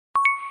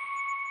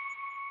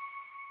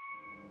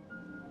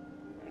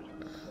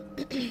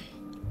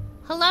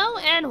Hello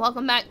and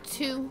welcome back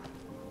to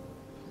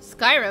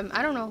Skyrim.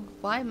 I don't know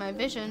why my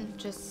vision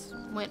just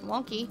went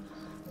wonky,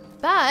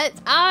 but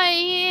I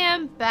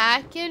am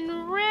back in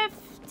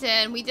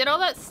Riften. We did all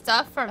that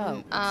stuff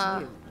from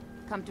it's you.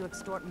 Come to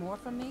extort more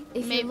from me?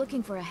 If you're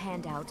looking for a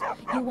handout,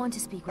 you want to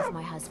speak with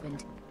my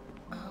husband.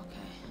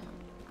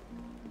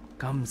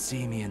 Come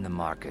see me in the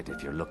market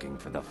if you're looking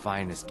for the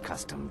finest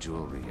custom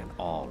jewelry in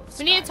all of Skyrim.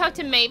 We need to talk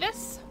to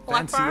Mavis.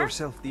 Fancy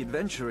yourself the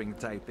adventuring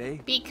type, eh?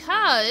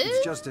 Because...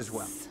 It's just as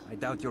well. I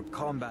doubt your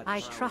combat...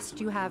 I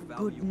trust you have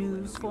good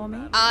news for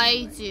me?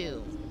 I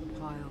do.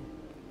 Pile.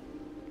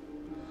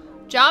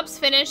 Job's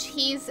finished.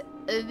 Here's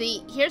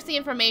the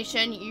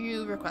information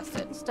you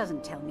requested. This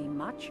doesn't tell me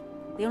much.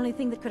 The only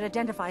thing that could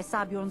identify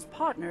Sabjorn's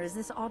partner is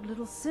this odd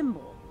little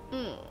symbol.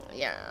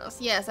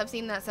 Yes, I've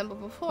seen that symbol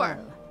before.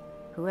 Well,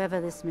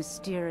 whoever this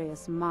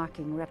mysterious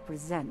marking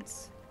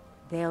represents,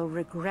 they'll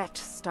regret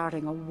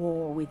starting a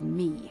war with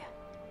me.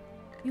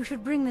 You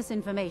should bring this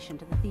information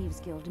to the Thieves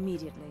Guild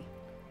immediately.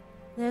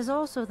 There's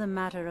also the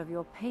matter of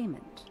your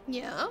payment.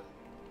 Yeah?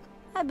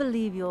 I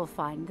believe you'll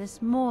find this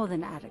more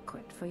than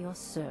adequate for your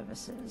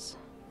services.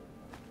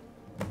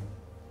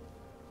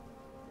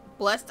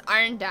 Blessed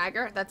Iron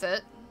Dagger, that's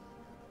it.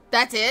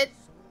 That's it?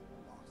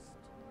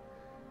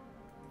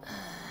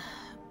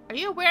 Are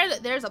you aware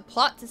that there's a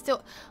plot to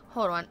steal...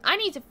 Hold on, I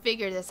need to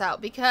figure this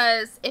out,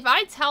 because if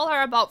I tell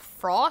her about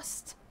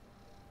Frost,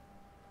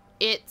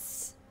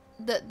 it's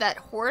that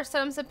horse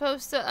that I'm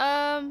supposed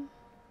to,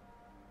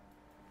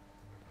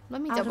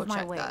 let me double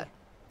check that.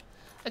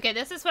 Okay,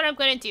 this is what I'm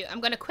going to do. I'm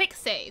going to quick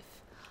save.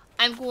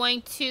 I'm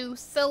going to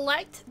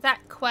select that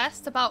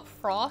quest about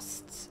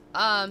Frost,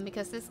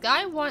 because this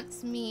guy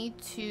wants me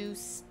to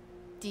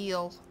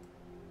steal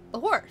the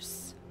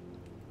horse.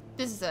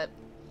 This is it.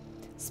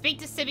 Speak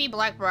to Sibby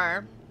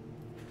Blackbriar.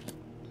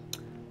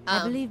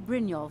 I believe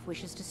Brynjolf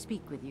wishes to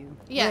speak with you.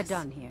 Yes. We're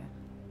done here.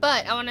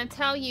 But I want to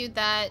tell you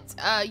that,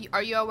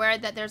 are you aware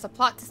that there's a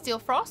plot to steal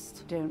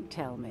Frost? Don't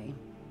tell me.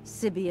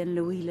 Sibby and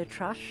Louis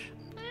Latruche?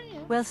 Yeah.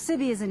 Well,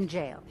 Sibby is in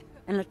jail,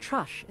 and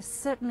Latruche is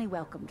certainly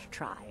welcome to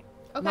try.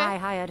 Okay. My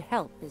hired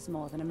help is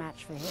more than a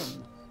match for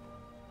him.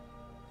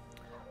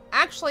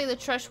 Actually,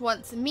 Latruche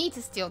wants me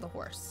to steal the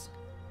horse.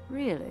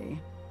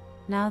 Really?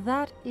 Now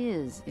that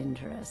is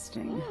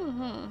interesting.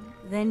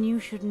 Then you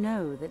should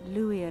know that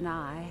Louis and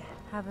I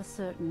have a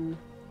certain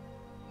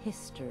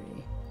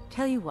history.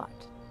 Tell you what,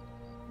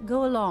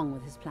 go along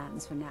with his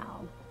plans for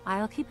now.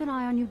 I'll keep an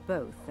eye on you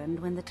both, and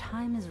when the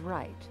time is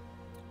right,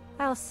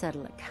 I'll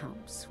settle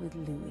accounts with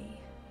Louis.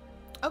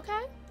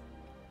 Okay.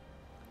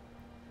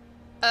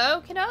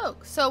 Okie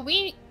doke. So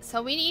we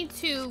need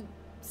to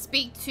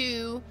speak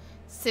to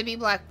Sibby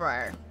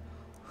Blackbriar,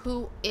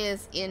 who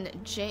is in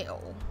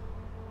jail.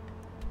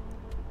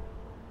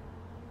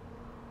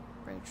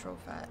 Bring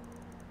Trofat.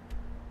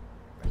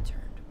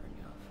 Return to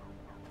Brynjolf.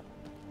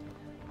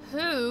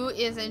 Who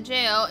is in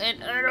jail,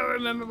 and I don't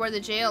remember where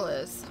the jail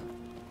is.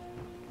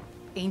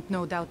 Ain't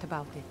no doubt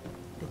about it.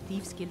 The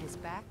Thieves Guild is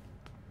back.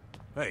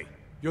 Hey,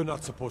 you're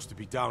not supposed to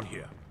be down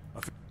here.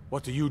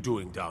 What are you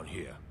doing down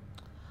here?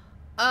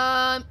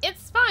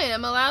 It's fine.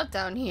 I'm allowed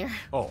down here.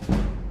 Oh,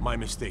 my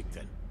mistake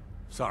then.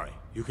 Sorry,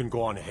 you can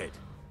go on ahead.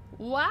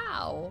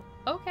 Wow.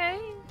 Okay.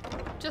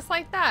 Just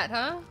like that,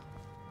 huh?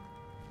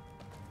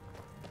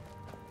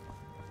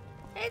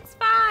 It's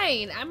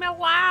fine. I'm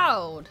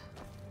allowed.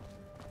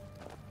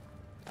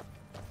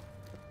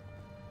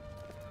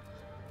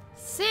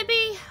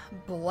 Sibby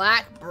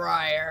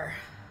Blackbriar.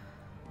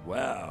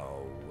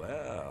 Well,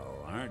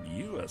 well, aren't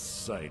you a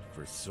sight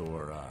for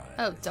sore eyes?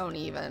 Oh, don't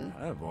even.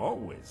 I've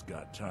always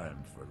got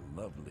time for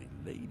lovely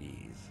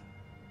ladies.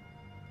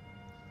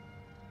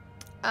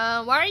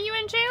 Why are you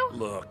in jail?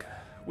 Look,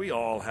 we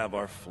all have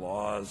our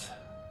flaws.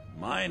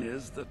 Mine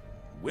is that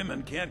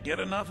women can't get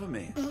enough of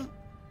me.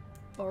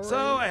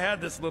 So I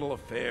had this little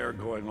affair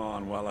going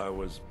on while I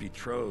was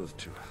betrothed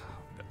to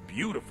a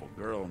beautiful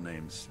girl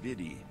named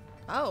Svidi.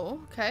 Oh,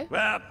 okay.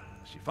 Well,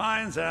 she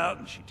finds out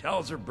and she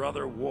tells her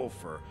brother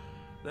Wolfer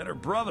that her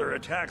brother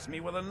attacks me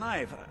with a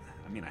knife.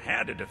 I mean, I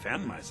had to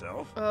defend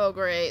myself. Oh,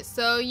 great.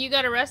 So you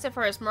got arrested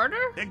for his murder?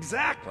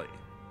 Exactly.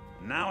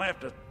 Now I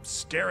have to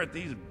stare at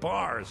these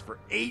bars for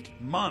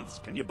 8 months.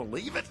 Can you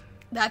believe it?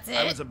 That's it?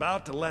 I was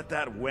about to let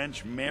that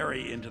wench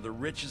marry into the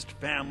richest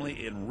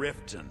family in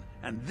Riften,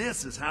 and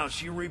this is how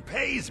she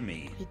repays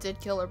me. He did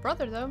kill her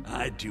brother, though.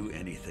 I'd do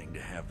anything to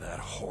have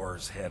that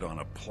whore's head on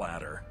a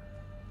platter.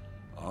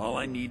 All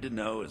I need to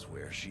know is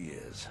where she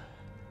is.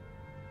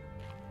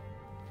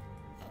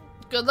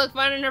 Good luck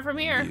finding her from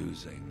here.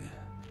 Using.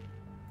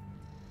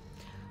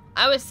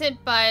 I was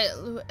sent by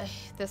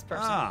this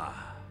person.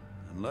 Ah,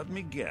 and let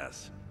me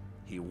guess.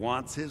 He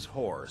wants his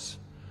horse.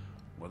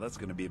 Well, that's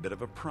going to be a bit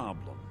of a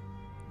problem.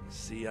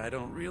 See, I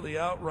don't really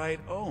outright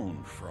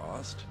own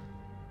Frost.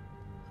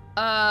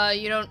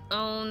 You don't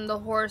own the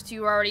horse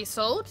you already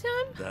sold to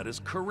him? That is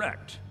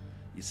correct.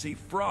 You see,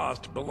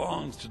 Frost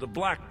belongs to the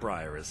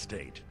Blackbriar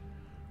estate.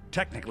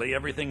 Technically,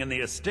 everything in the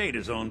estate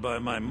is owned by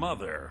my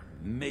mother,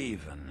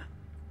 Maven.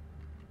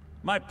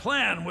 My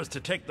plan was to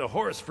take the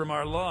horse from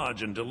our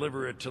lodge and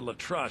deliver it to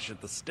Latrush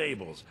at the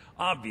stables.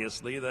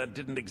 Obviously, that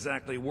didn't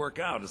exactly work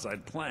out as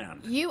I'd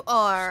planned. You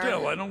are...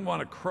 Still, I don't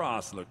want to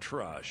cross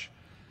Latrush.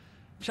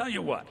 Tell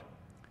you what,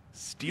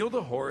 steal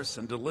the horse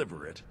and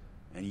deliver it,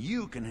 and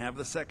you can have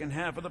the second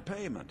half of the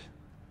payment.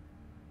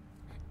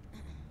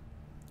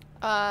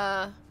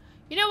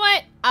 You know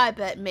what? I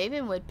bet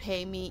Maven would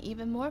pay me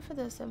even more for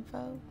this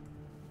info.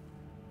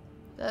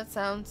 That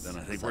sounds... Then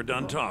I think we're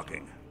done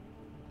talking.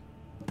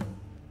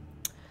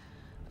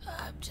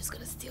 I'm just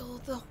gonna steal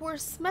the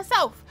horse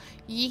myself.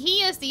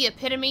 He is the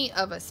epitome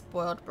of a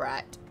spoiled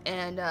brat.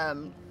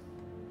 And,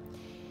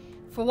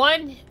 for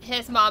one,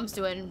 his mom's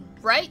doing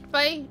right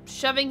by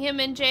shoving him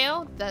in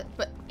jail. But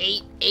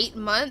 8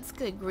 months?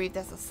 Good grief,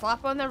 that's a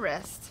slap on the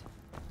wrist.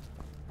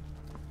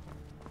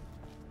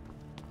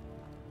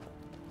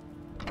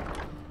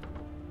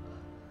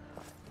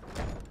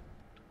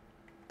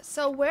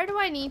 So where do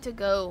I need to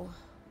go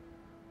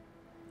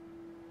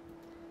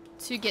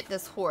to get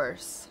this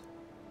horse?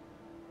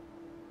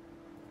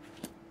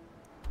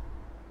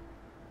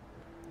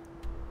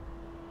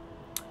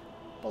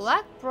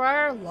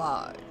 Blackbriar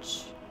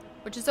Lodge,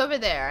 which is over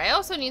there. I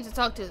also need to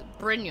talk to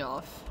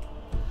Brynjolf.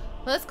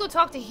 Let's go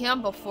talk to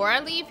him before I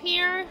leave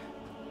here.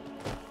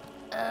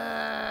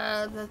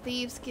 The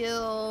Thieves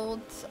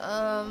Guild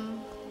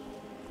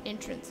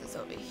entrance is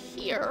over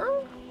here.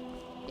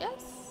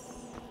 Yes.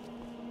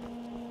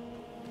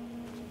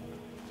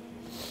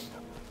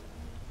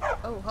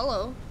 Oh,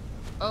 hello.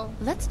 Oh.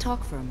 Let's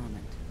talk for a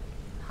moment.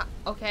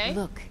 Okay.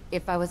 Look,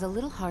 if I was a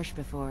little harsh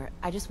before,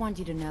 I just want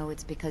you to know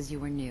it's because you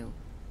were new.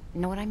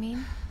 Know what I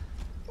mean?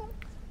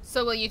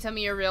 So will you tell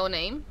me your real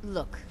name?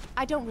 Look,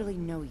 I don't really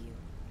know you.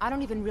 I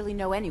don't even really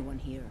know anyone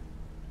here.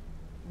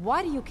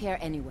 Why do you care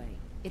anyway?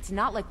 It's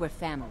not like we're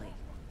family.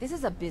 This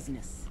is a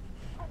business.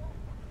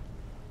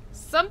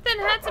 Something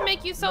had to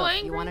make you so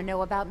angry? You want to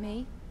know about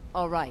me?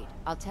 All right,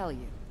 I'll tell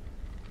you.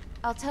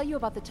 I'll tell you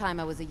about the time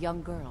I was a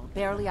young girl,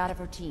 barely out of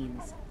her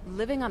teens,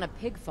 living on a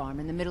pig farm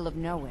in the middle of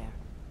nowhere.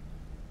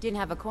 Didn't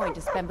have a coin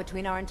to spend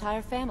between our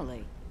entire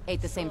family.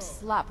 Ate the same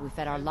slop we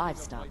fed our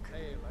livestock.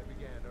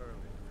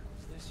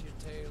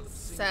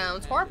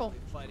 Sounds horrible.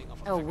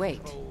 Oh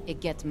wait,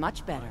 it gets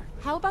much better.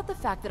 How about the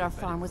fact that our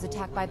farm was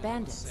attacked by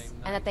bandits,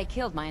 and that they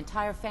killed my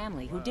entire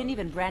family who didn't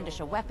even brandish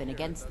a weapon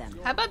against them?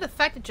 How about the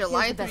fact that you're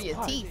lying through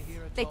your teeth?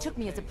 They took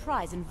me as a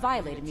prize and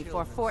violated me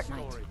for a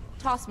fortnight.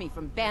 Tossed me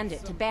from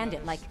bandit to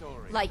bandit like...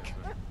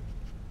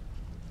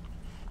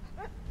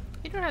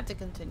 You don't have to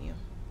continue.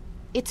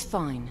 It's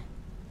fine.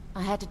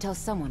 I had to tell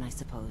someone, I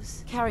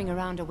suppose. Carrying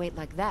around a weight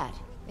like that,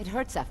 it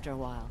hurts after a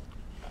while.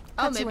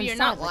 Oh, Cuts maybe you you're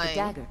inside not like lying. a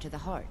dagger to the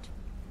heart.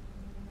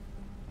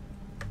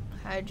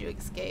 How did you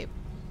escape?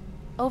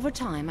 Over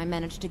time, I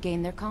managed to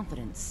gain their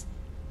confidence.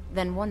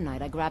 Then one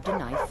night I grabbed a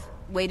knife,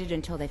 waited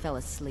until they fell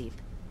asleep,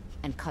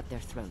 and cut their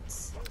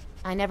throats.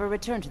 I never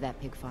returned to that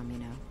pig farm, you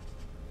know.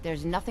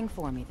 There's nothing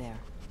for me there.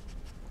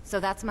 So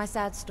that's my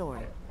sad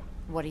story.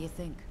 What do you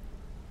think?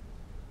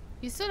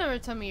 You still never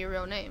told me your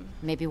real name.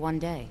 Maybe one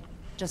day.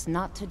 Just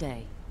not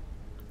today.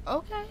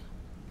 Okay.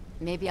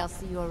 Maybe I'll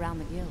see you around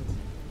the guild.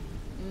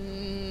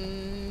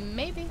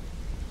 Maybe.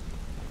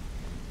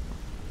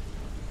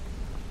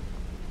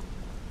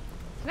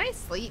 Can I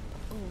sleep?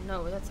 Oh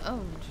no, that's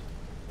owned.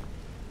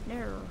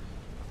 No.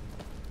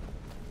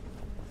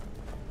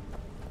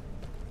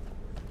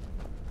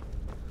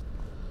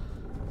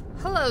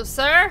 Hello,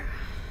 sir.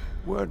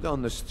 Word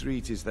on the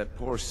street is that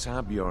poor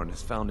Sabjorn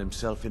has found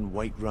himself in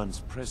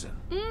Whiterun's prison.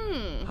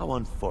 How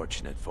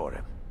unfortunate for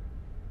him.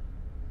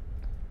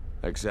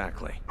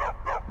 Exactly.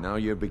 Now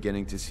you're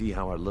beginning to see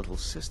how our little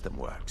system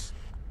works.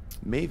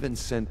 Maven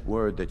sent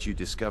word that you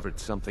discovered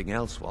something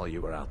else while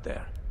you were out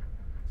there.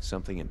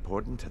 Something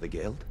important to the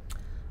guild?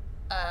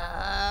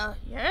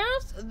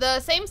 Yes. The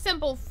same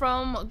symbol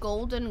from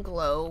Golden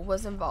Glow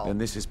was involved.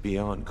 And this is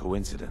beyond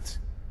coincidence.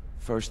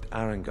 First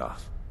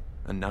Arangoth,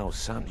 and now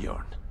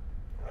Sabjorn.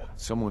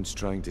 Someone's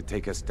trying to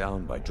take us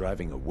down by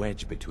driving a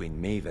wedge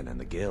between Maven and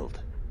the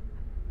guild.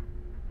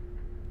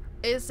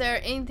 Is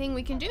there anything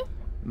we can do?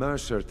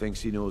 Mercer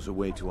thinks he knows a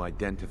way to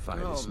identify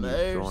this new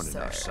thorn in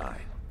our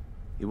side.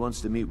 He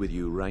wants to meet with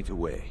you right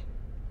away.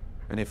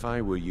 And if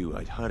I were you,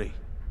 I'd hurry.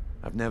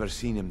 I've never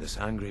seen him this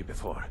angry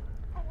before.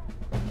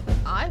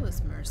 If I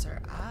was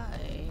Mercer,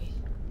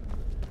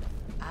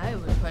 I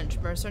would punch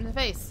Mercer in the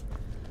face.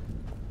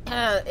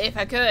 If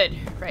I could,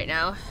 right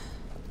now.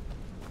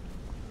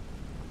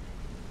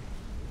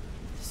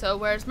 So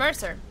where's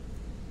Mercer?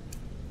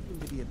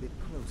 To be a bit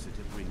closer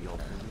to Brynjolf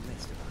than the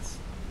rest of us.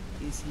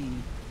 Is he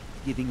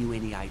giving you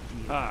any idea?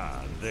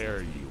 Ah,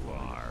 there you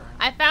are.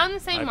 I found the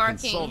same I've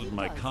marking. consulted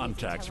my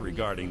contacts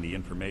regarding the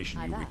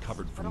information you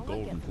recovered from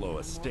Golden Glow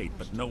Estate,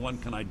 but no one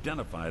can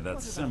identify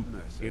that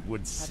symbol. It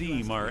would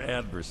seem our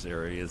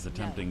adversary is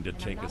attempting to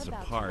take us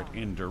apart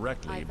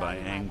indirectly by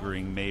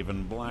angering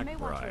Maven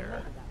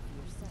Blackbriar.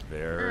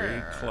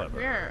 Very clever.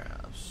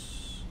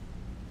 Yes.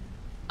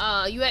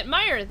 You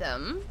admire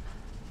them.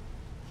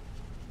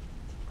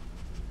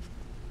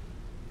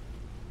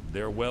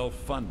 They're well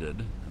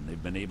funded, and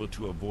they've been able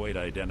to avoid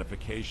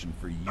identification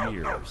for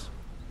years.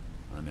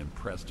 I'm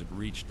impressed it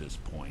reached this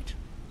point.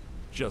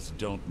 Just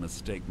don't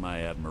mistake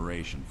my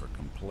admiration for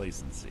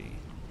complacency.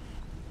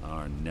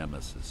 Our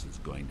nemesis is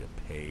going to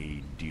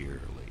pay dearly.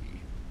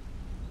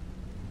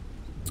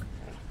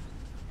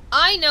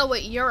 I know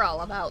what you're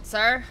all about,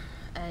 sir,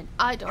 and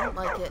I don't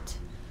like it.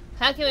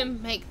 How can we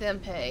make them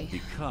pay?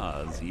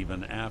 Because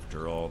even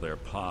after all their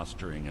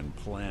posturing and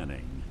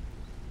planning,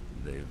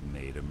 they've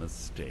made a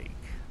mistake.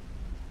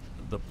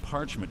 The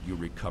parchment you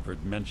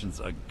recovered mentions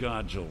a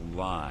Godjal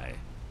lie.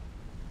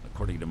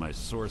 According to my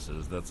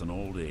sources, that's an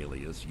old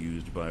alias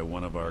used by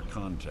one of our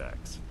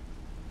contacts.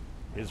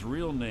 His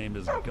real name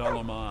is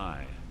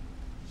Gullumai.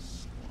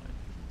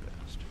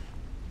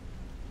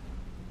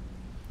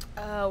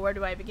 Where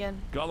do I begin?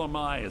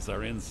 Gullumai is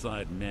our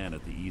inside man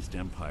at the East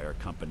Empire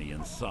Company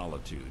in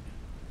Solitude.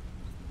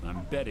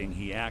 I'm betting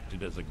he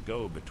acted as a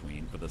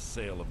go-between for the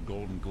sale of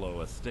Golden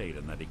Glow Estate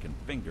and that he can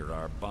finger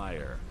our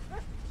buyer.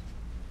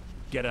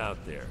 Get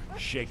out there,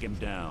 shake him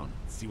down,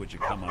 see what you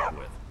come up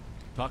with.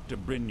 Talk to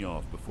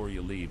Brynjolf before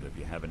you leave if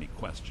you have any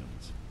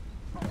questions.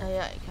 Aye,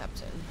 aye,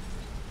 Captain.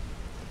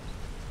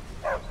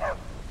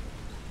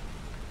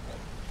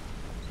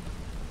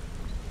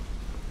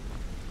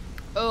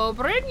 Oh,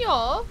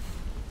 Brynjolf!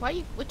 What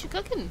you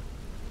cooking?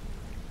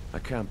 I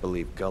can't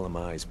believe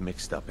Gullumai's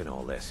mixed up in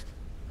all this.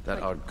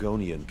 That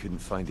Argonian couldn't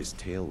find his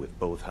tail with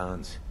both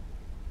hands.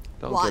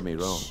 Don't get me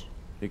wrong.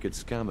 He could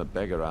scam a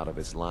beggar out of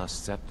his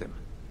last septim.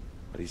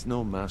 But he's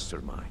no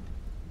mastermind.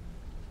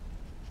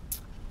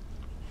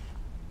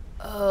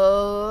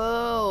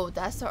 Oh,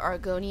 that's the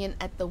Argonian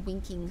at the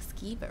Winking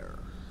Skeever.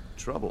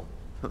 Trouble?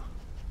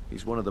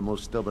 He's one of the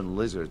most stubborn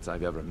lizards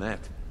I've ever met.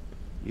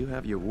 You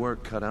have your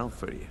work cut out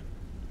for you.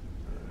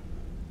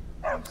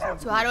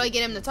 So how do I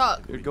get him to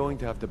talk? You're going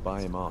to have to buy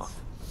him off.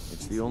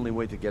 It's the only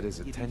way to get his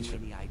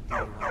attention.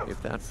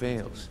 If that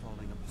fails,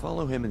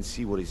 follow him and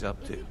see what he's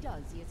up to.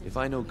 If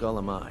I know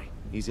Gullumai,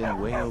 he's in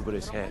way over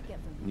his head,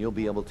 and you'll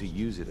be able to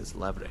use it as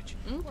leverage.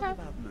 Okay.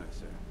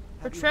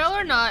 Betrayal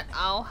or not,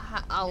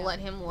 I'll let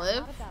him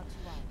live.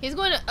 He's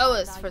going to owe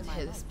us for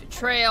his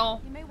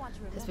betrayal.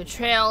 His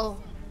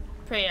betrayal.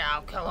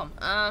 I'll kill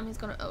him. He's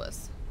going to owe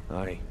us.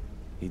 Aye,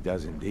 he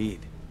does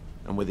indeed.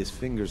 And with his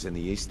fingers in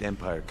the East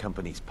Empire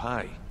Company's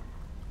pie,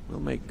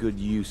 we'll make good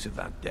use of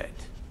that debt.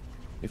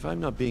 If I'm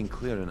not being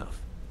clear enough,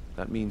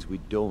 that means we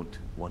don't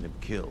want him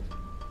killed.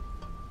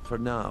 For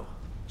now,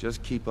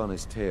 just keep on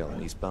his tail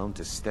and he's bound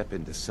to step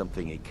into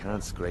something he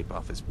can't scrape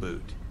off his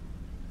boot.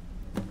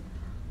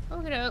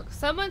 Okay,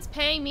 someone's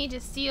paying me to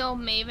steal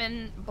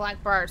Maven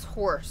Blackbar's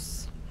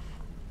horse.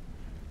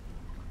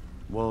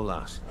 Whoa,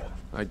 lass.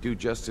 I'd do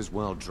just as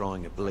well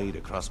drawing a blade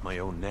across my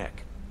own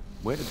neck.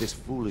 Where did this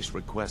foolish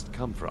request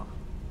come from?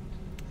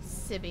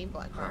 Sibby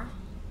Blackbar.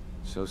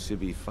 So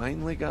Sibby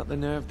finally got the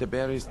nerve to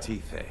bare his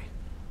teeth, eh?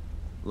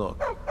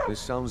 Look, this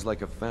sounds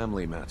like a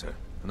family matter,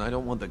 and I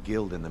don't want the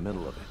guild in the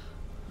middle of it.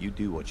 You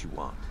do what you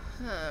want.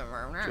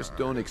 Just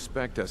don't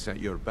expect us at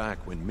your back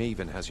when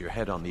Maven has your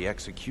head on the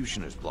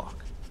executioner's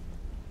block.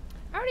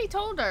 I already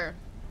told her.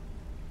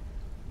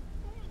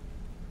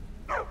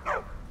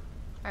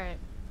 Alright.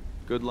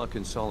 Good luck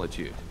in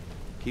Solitude.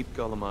 Keep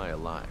Gullumai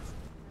alive.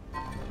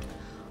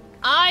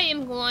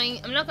 I'm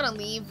not gonna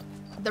leave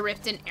the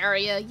Riften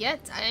area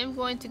yet. I am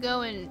going to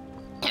go and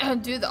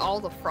do all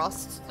the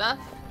frost stuff.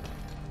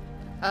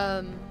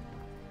 Oh,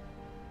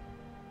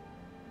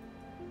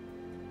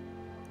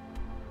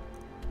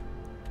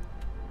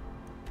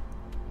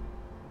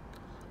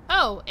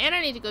 and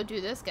I need to go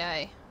do this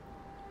guy.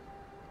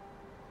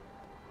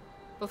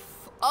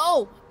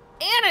 Oh,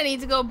 and I need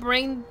to go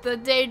bring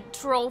the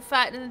troll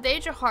fat and the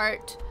Daedra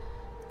heart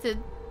to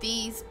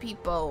these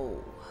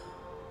people.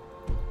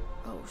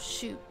 Oh,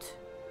 shoot.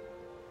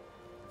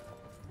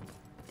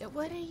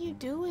 What are you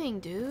doing,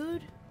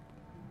 dude?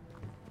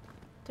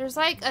 There's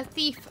like a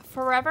thief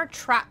forever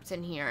trapped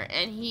in here,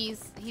 and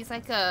he's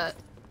like a...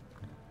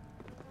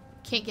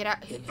 Can't get out.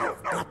 If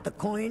you've got the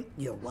coin,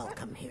 you're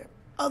welcome here.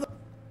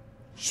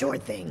 Sure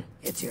thing.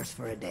 It's yours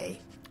for a day.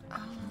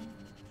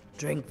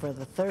 Drink for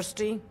the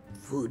thirsty,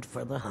 food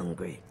for the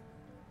hungry.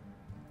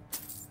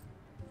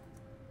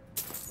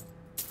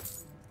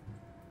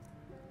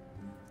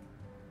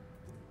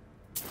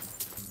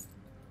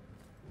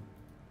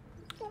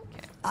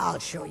 Okay. I'll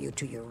show you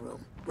to your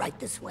room. Right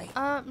this way.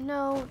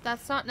 No,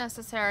 that's not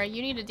necessary.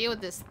 You need to deal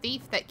with this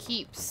thief that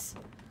keeps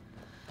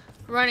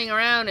running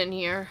around in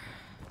here.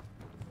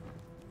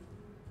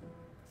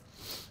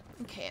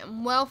 Okay,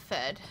 I'm well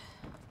fed.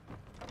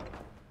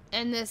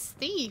 And this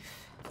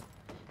thief,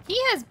 he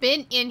has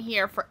been in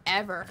here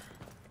forever.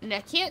 And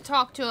I can't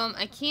talk to him.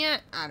 I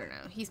don't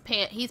know. He's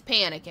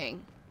panicking.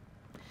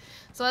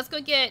 So let's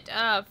go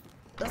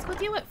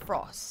deal with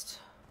Frost.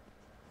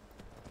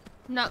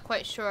 I'm not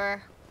quite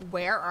sure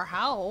where or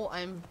how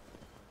I'm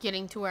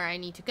getting to where I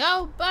need to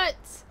go, but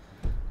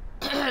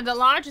the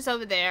lodge is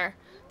over there.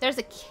 There's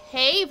a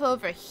cave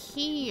over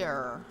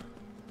here.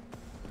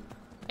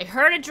 I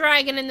heard a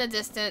dragon in the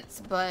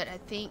distance, but I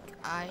think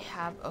I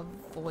have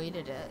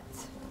avoided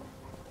it.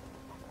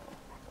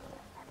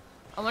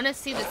 I want to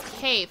see this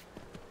cave.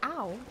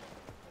 Ow.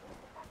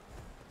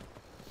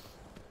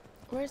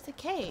 Where's the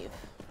cave?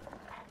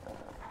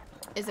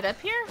 Is it up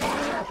here?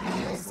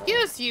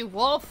 Excuse you,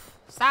 wolf.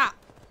 Stop.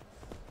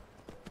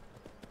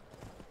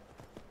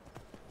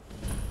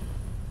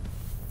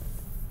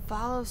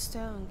 Follow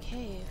stone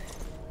cave.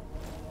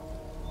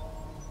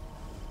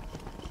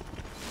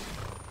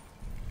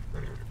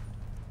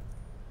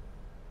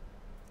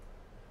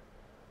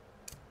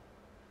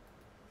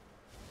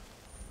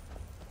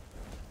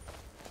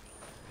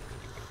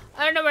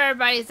 I don't know where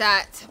everybody's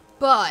at,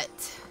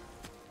 but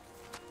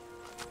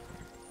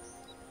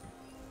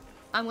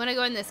I'm gonna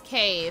go in this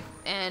cave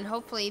and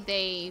hopefully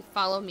they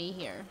follow me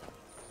here.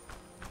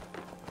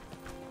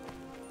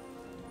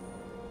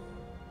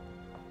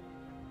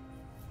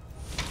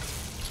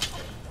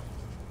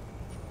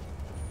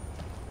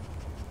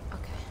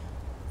 Okay.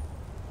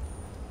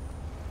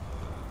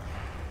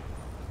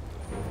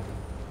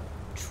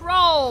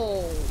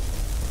 Trolls.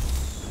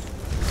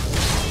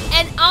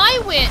 And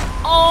I went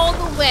all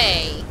the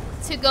way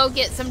to go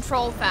get some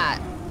troll fat.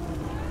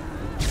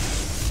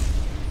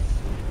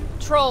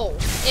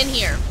 Trolls in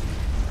here.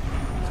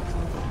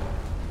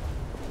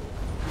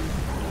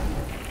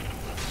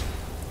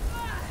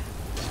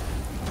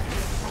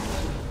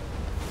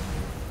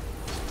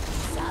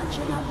 Such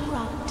an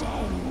abrupt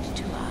end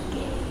to our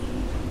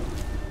game.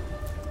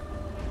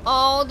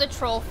 All the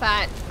troll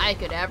fat I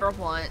could ever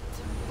want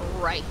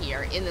right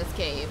here in this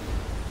cave.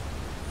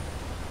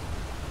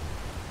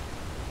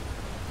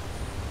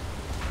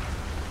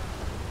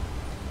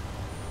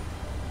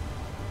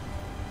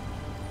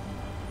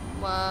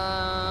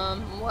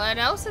 What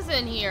else is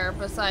in here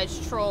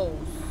besides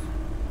trolls?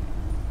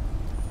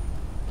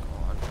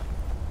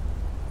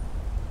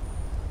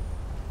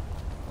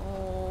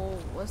 Oh,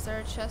 was there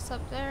a chest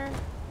up there?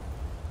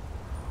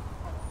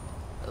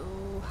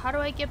 Oh, how do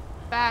I get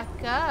back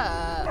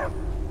up?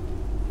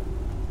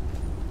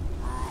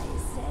 I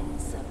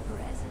sense a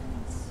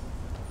presence.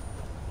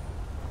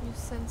 You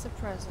sense a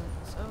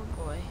presence. Oh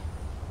boy.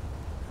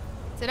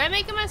 Did I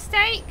make a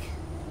mistake?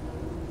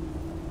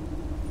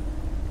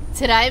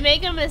 Did I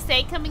make a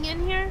mistake coming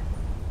in here?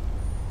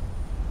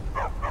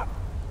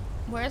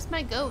 Where's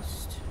my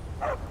ghost?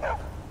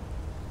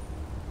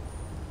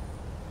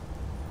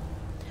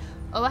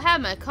 Oh, I have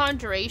my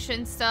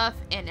conjuration stuff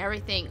and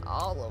everything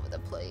all over the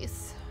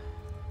place.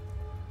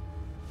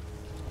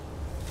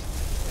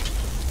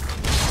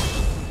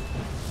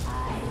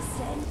 I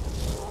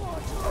sense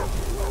mortal.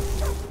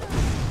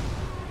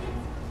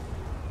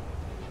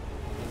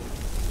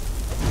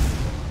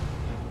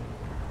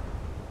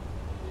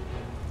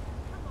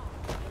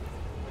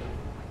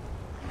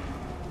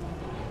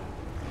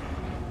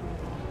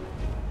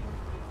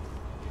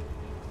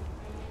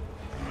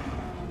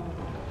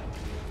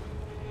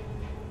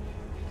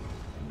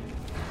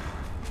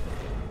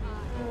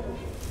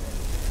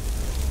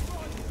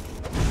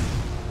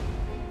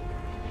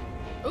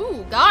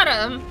 Ooh, got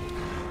him.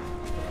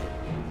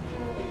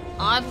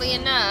 Oddly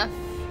enough.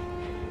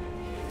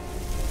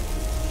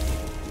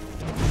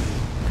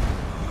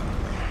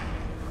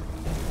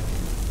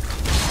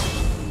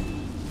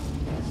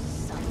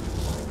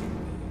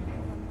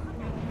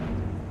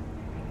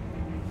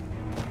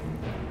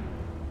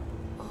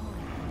 Oh,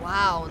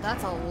 wow,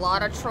 that's a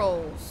lot of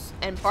trolls.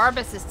 And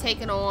Barbas is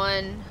taking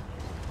on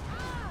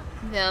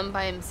them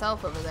by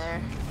himself over there.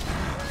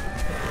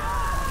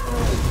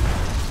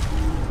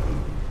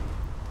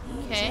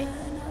 Okay.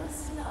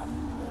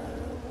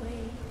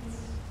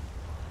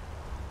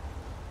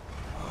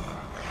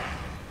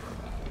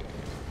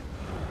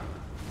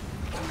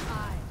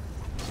 I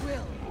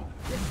will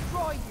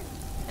destroy you.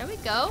 There we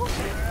go.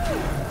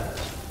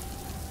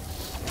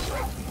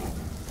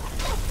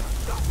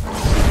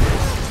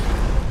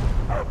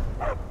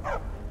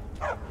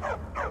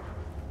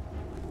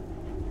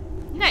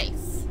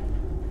 Nice.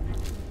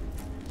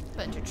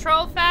 Bunch of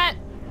troll fat.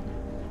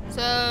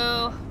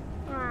 So,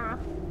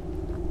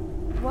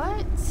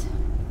 what?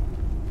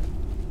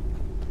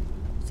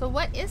 So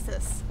what is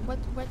this?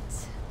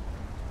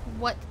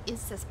 What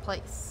is this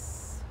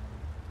place?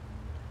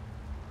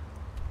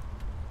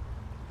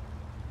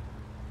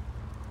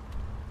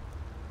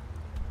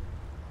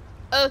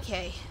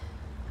 Okay.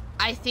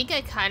 I think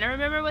I kind of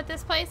remember what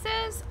this place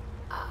is.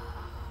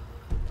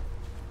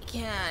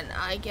 Can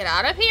I get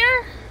out of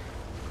here?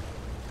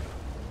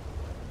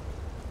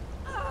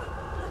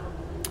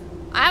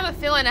 I have a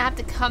feeling I have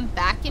to come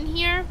back in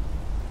here.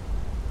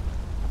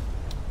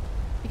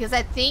 Because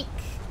I think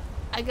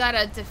I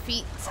gotta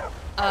defeat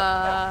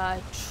a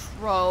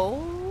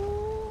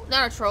troll.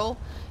 Not a troll.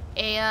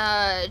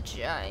 A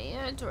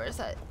giant. Or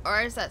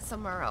is that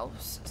somewhere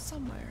else?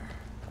 Somewhere.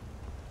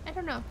 I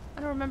don't know.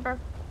 I don't remember.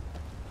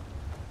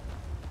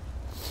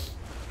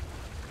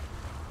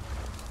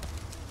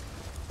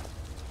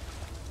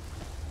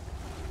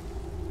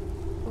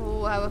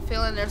 Oh, I have a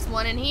feeling there's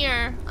one in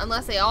here.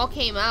 Unless they all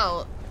came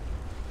out.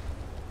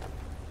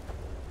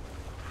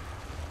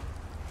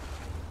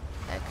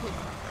 That could...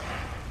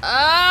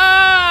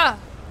 Ah!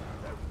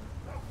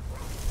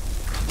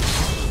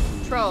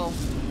 Troll.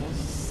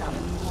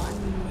 Someone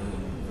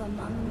live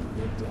among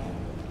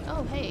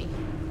Oh, hey.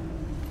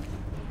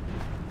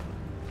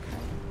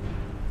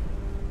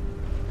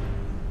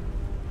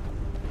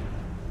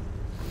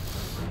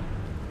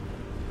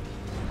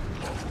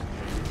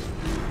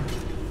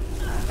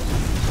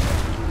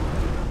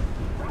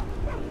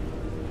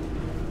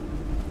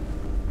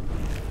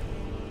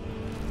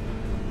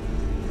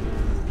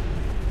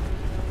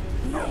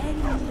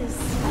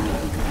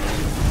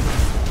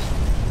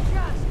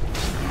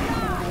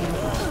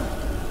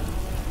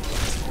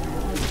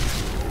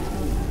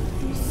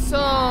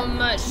 So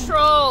much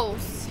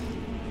trolls.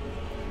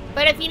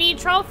 But if you need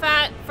troll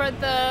fat for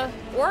the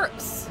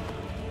orcs,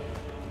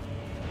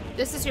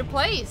 this is your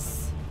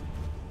place.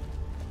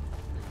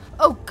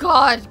 Oh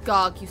God,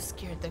 Gog, you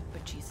scared the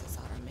bejesus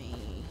out of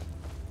me.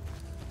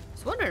 I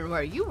was wondering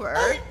where you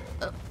were.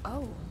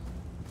 Oh.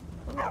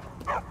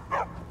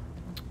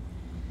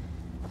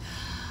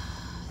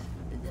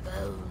 The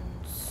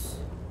bones.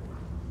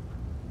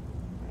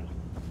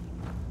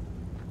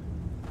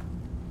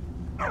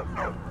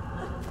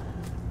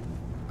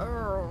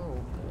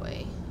 Oh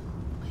boy.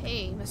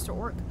 Hey, Mr.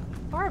 Orc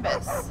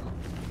Barbas.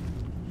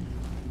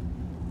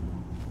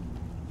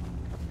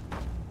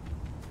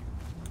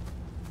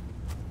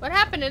 What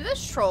happened to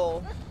this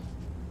troll?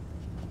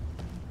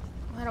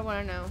 I don't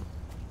want to know.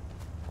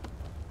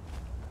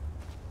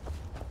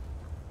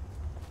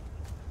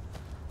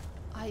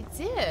 I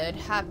did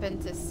happen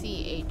to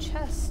see a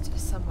chest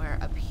somewhere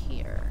up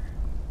here.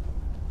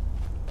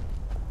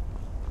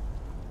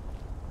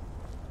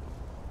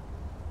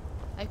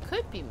 I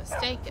could be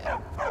mistaken.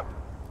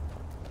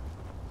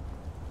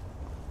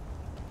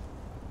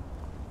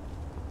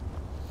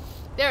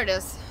 There it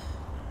is.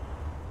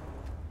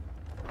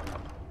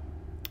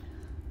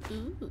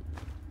 Ooh.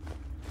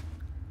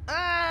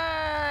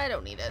 I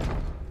don't need it.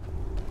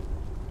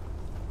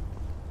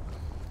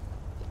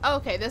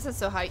 Okay, this is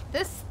so high.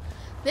 This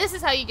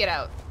is how you get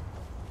out.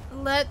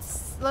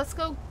 Let's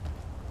go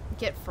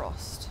get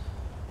Frost.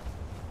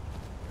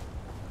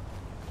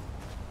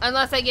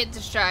 Unless I get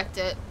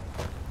distracted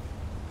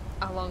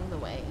along the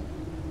way,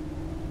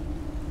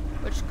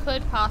 which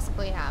could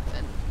possibly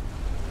happen.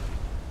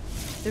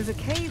 There's a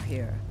cave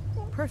here.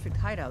 Perfect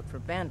hideout for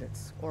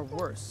bandits, or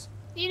worse.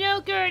 You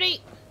know,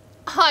 Gertie,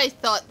 I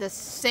thought the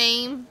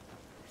same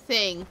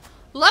thing.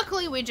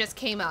 Luckily, we just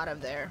came out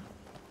of there.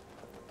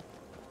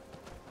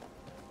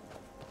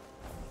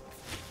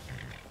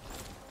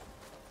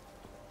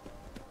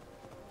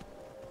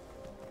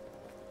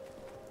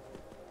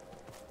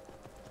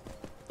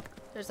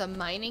 There's a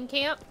mining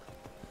camp,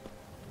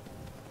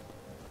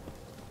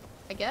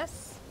 I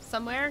guess,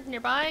 somewhere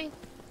nearby.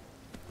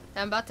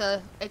 I'm about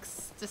to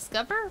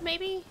discover,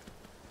 maybe?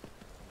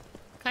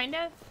 Kind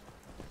of.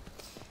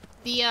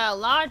 The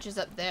lodge is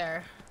up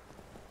there.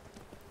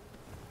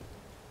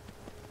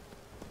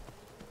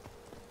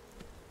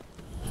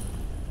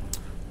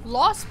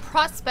 Lost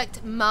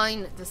Prospect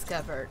Mine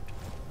discovered.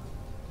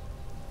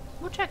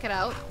 We'll check it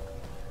out.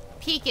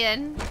 Peek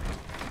in.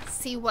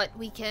 See what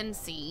we can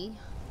see.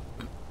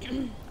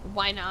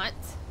 Why not?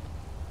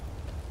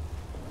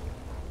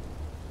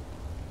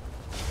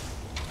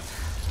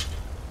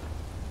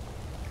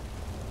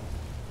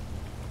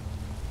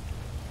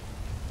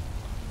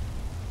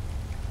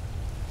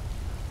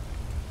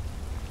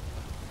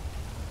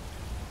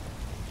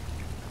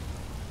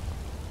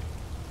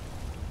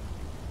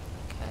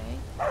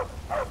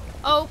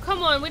 Oh,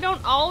 come on. We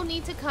don't all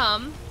need to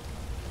come.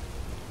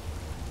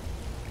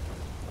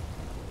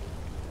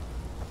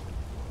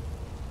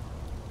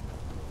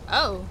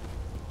 Oh.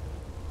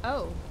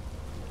 Oh.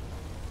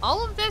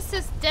 All of this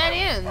is dead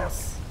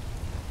ends.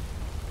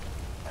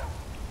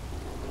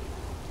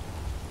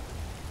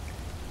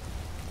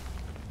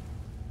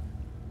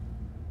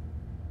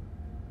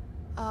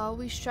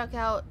 We struck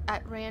out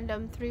at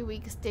random 3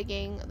 weeks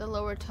digging the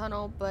lower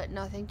tunnel, but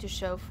nothing to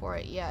show for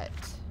it yet.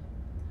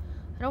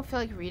 I don't feel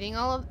like reading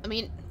all of...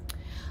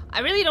 I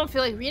really don't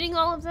feel like reading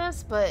all of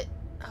this, but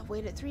I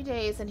waited 3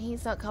 days and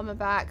he's not coming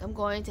back. I'm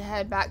going to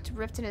head back to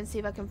Riften and see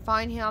if I can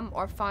find him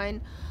or find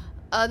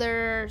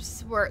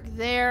others work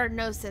there.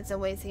 No sense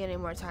in wasting any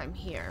more time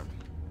here.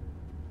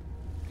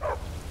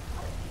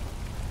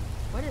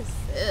 What is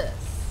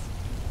this?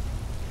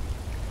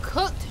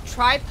 Cooked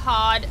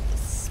tripod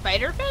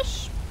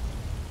spiderfish?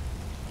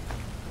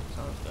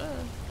 Sounds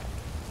good.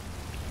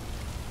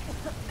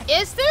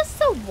 Is this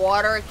the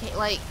water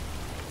like...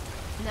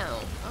 No.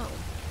 Oh.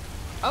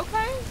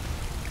 Okay.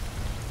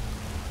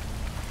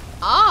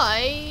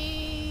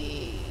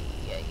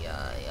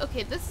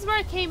 Okay, this is where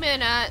I came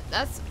in at.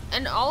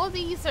 And all of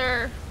these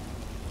are...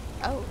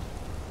 Oh.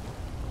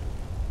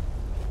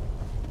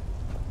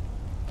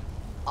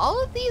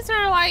 All of these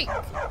are like...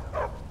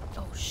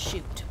 Oh,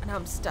 shoot. Now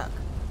I'm stuck.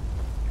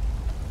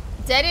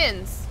 Dead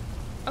ends.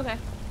 Okay.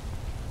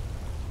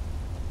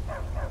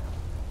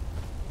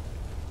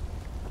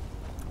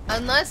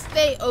 Unless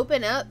they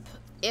open up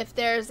if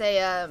there's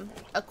a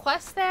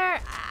quest there.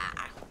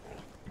 Ah.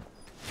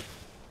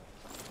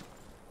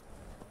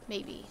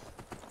 Maybe.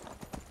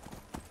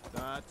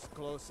 That's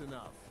close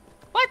enough.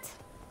 What?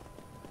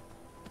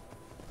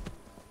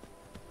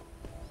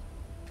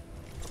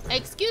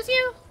 Excuse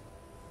you?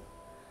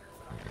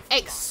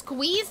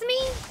 Excuse me?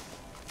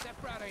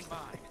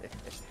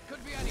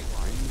 Could be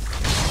anyone.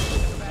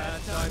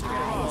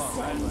 I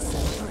sense a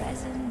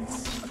presence.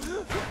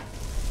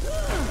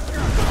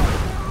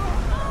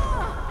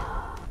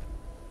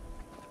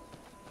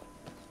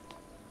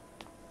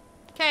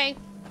 Okay.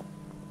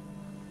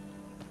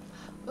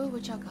 Oh,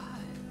 what y'all got?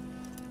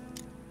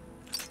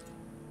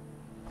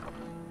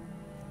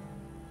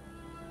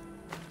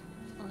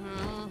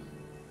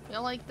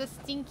 You're like the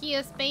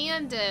stinkiest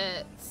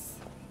bandits.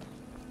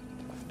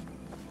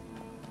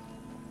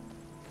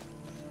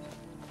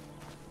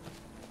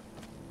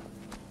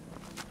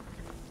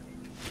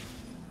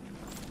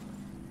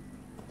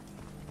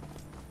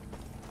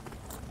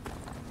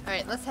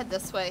 Alright, let's head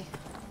this way.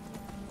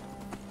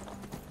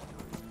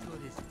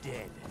 Good as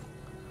dead.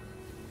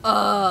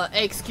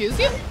 Excuse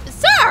you?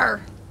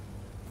 Sir!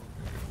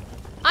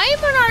 I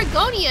am an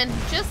Argonian,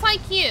 just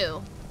like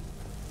you.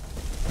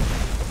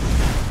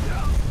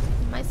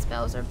 My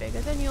spells are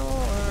bigger than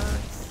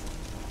yours.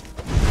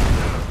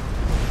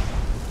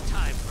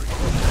 Time for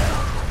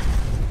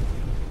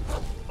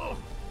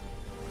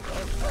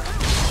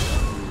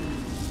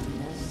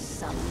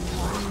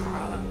Someone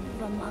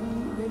live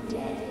among the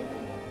dead.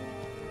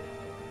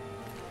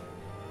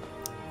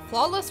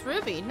 Flawless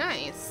ruby,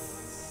 nice.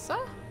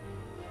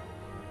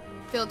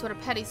 Filled with a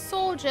petty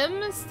soul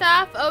gem,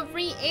 staff of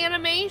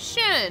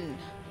reanimation.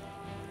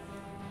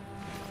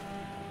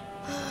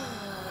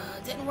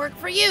 Didn't work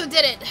for you,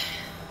 did it?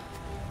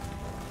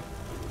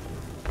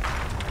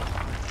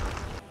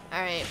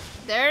 Alright,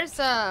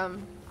 there's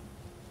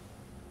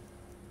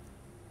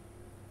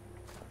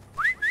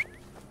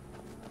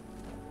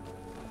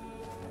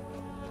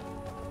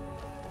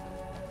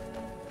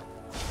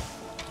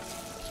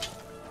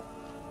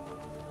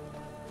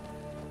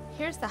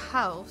here's the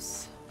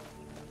house.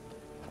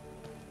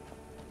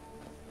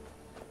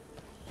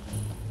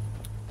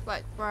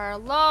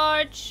 Blackbriar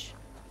Lodge.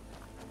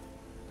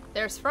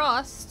 There's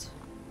Frost.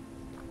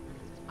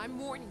 I'm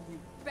warning you.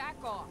 Back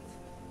off.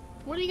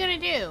 What are you gonna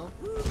do?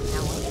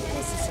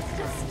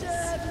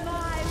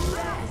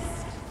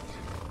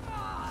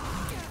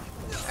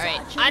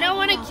 Alright, I don't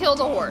want to kill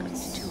the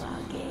horse.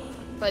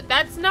 But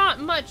that's not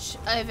much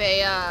of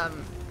a, I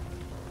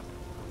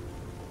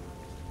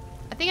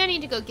think I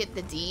need to go get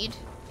the deed.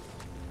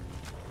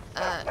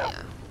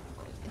 Yeah.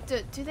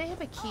 Do they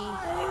have a key?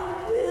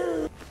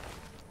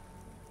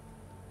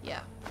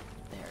 Yeah,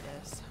 there it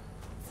is.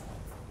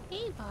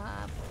 Hey,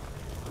 Bob.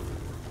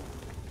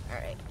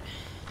 Alright.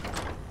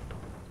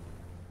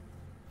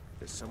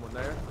 Is someone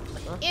there?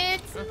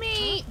 It's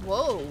me!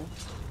 Whoa.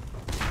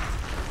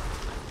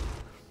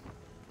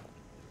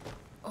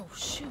 Oh,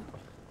 shoot.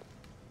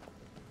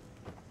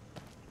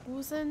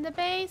 Who's in the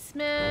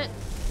basement?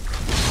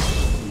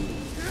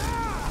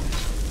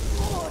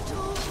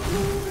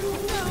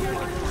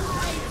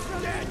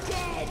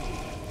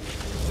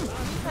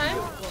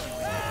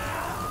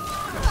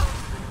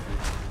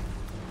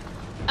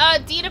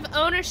 Deed of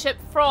ownership,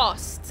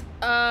 Frost.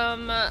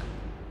 Okay,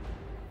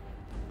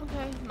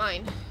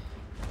 mine.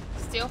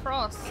 Steal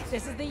Frost.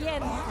 This is the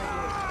end for you.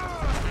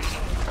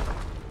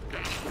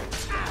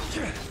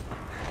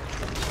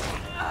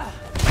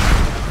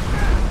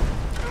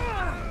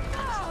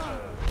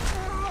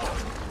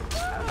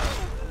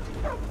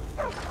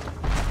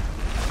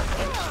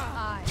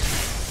 I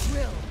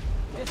will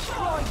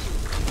destroy you.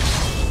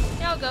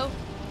 Here I'll go.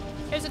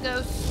 Here's a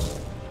ghost.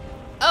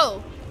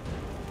 Oh.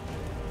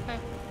 Okay.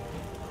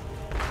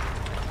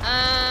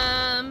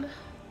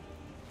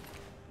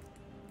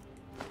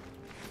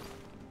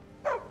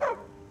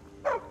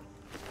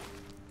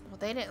 Well,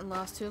 they didn't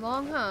last too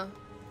long, huh?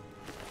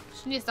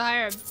 She needs to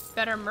hire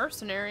better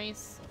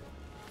mercenaries.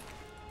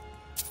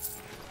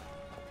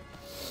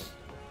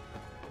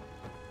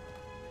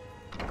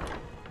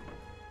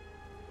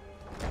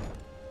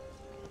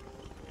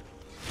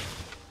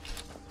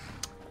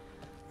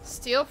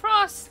 Steel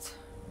Frost.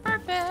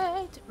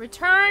 Perfect.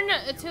 Return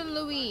to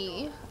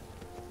Louis.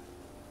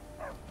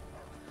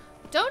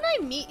 Don't I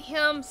meet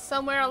him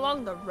somewhere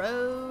along the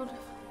road?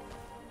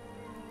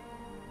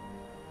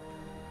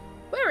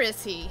 Where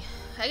is he?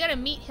 I gotta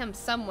meet him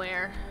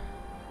somewhere.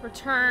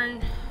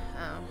 Return.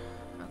 Oh,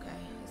 okay.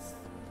 It's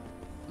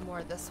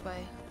more this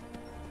way.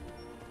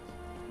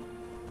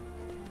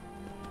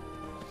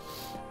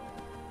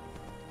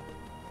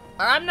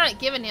 Or I'm not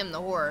giving him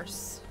the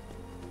horse.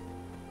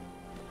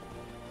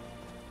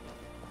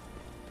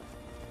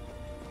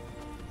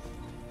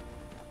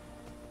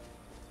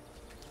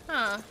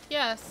 Huh,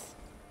 yes.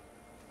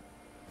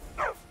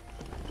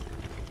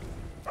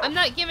 I'm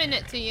not giving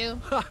it to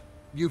you. Ha!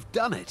 You've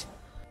done it!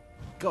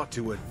 Got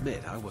to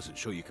admit, I wasn't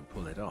sure you could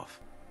pull it off.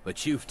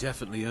 But you've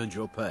definitely earned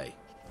your pay.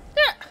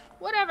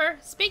 Whatever.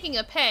 Speaking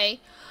of pay,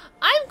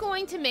 I'm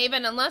going to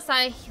Maven unless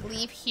I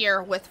leave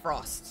here with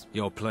Frost.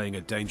 You're playing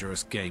a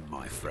dangerous game,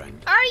 my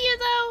friend. Are you,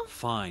 though?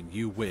 Fine,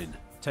 you win.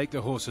 Take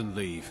the horse and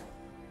leave.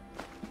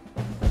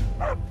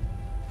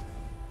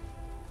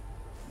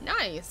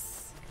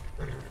 Nice.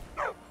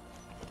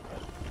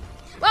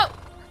 Whoa!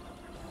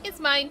 It's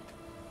mine.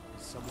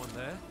 Is someone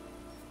there?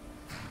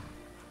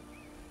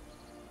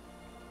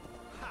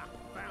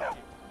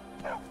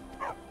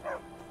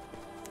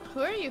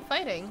 you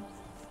fighting?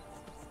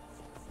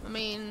 I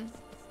mean,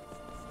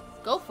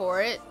 go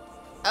for it.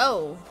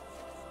 Oh.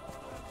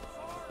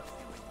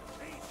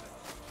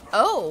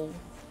 Oh.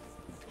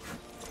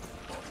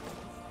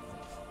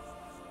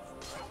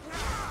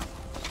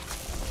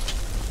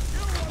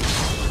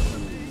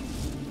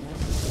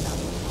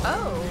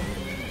 Oh.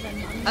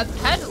 A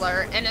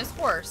peddler and his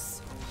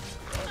horse.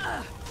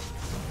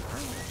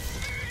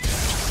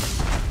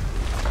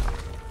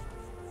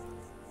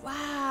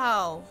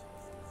 Wow.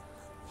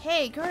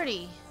 Hey,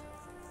 Gertie.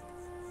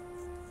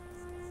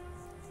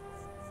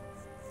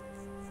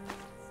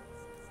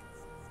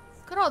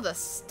 Look at all the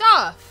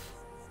stuff.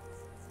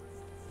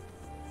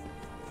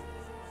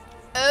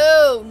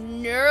 Oh,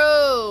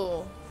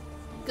 no.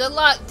 Good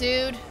luck,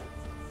 dude.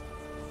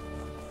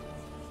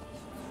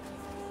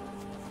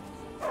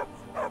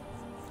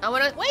 I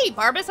wanna, wait,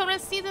 Barbas, I wanna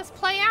see this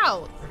play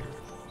out.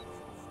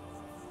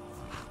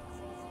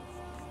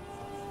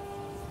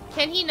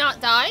 Can he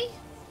not die?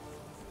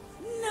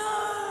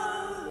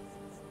 No!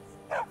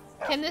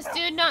 Can this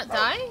dude not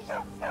die?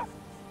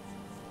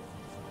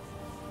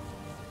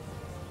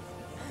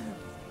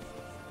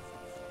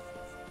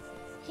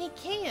 He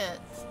can't.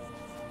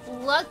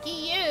 Lucky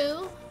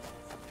you.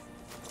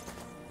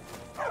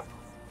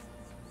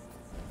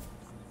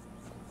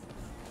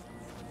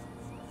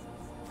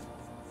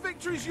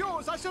 Victory's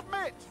yours, I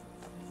submit!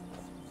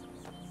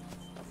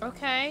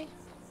 Okay.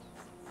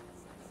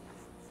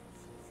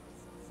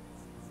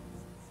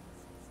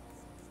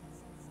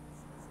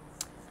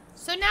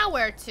 So now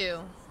where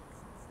to?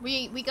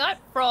 We got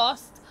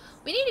Frost.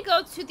 We need to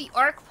go to the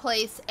Ark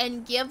place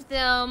and give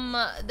them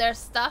their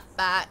stuff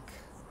back.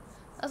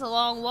 That's a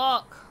long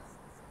walk.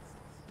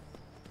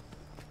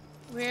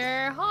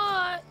 We're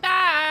hot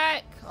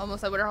back.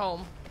 Almost said we're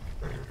home.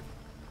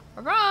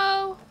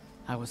 Bro.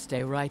 I will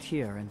stay right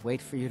here and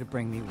wait for you to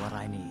bring me what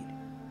I need.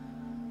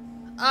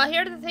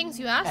 Here are the things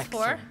you asked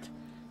for.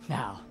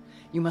 Now,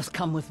 you must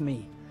come with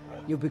me.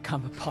 You'll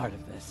become a part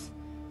of this.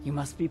 You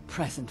must be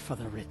present for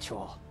the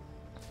ritual.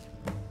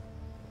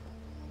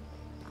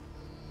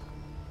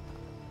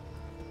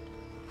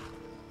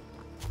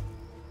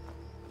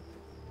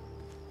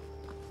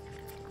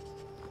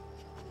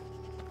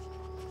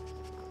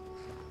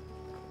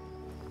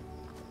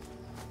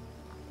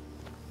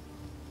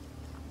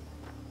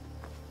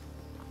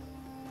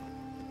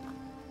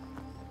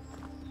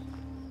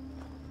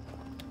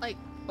 Like,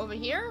 over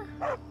here?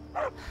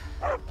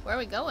 Where are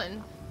we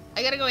going?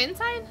 I gotta go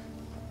inside?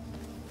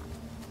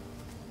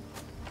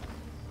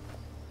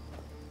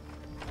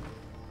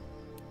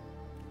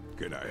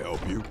 Can I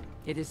help you?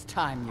 It is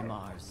time,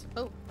 Ymars.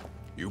 Oh.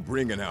 You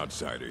bring an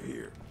outsider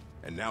here,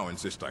 and now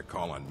insist I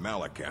call on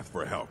Malakath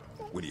for help,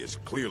 when he has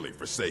clearly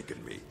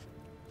forsaken me.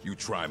 You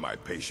try my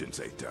patience,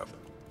 Atub.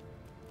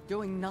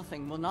 Doing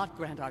nothing will not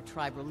grant our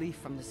tribe relief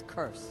from this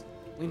curse.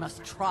 We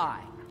must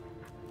try.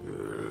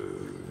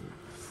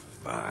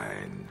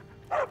 Fine.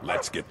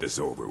 Let's get this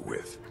over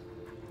with.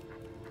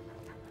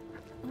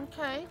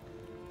 Okay.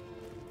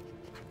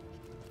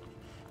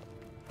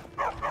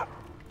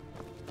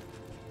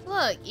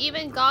 Look,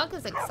 even Gog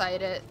is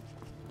excited.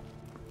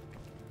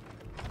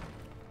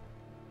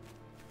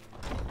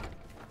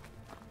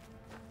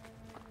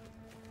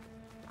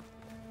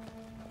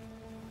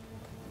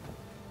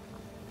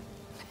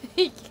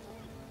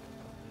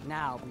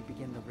 Now we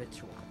begin the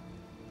ritual.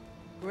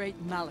 Great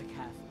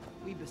Malakath,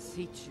 we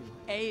beseech you,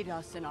 aid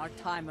us in our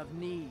time of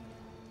need.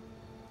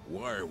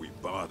 Why are we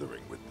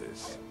bothering with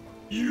this?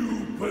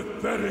 You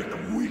pathetic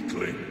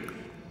weakling!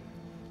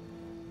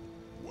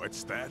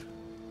 What's that?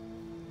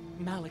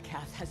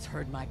 Malakath has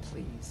heard my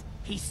pleas.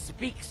 He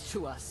speaks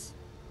to us.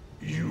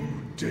 You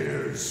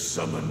dare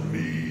summon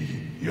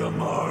me,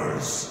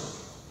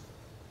 Ymars?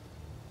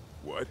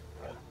 What?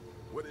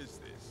 What is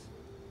this?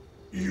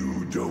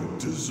 You don't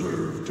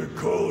deserve to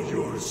call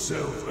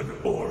yourself an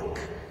orc.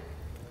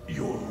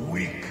 You're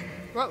weak.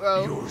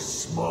 Ruh-roh. You're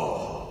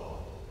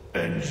small.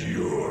 And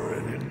you're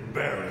an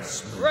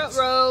embarrassment.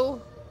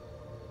 Ruh-roh.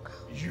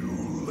 You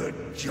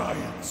let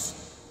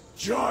giants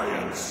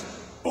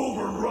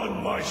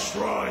overrun my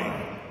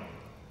shrine.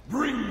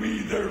 Bring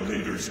me their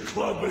leader's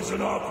club as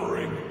an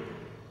offering,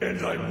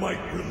 and I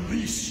might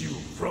release you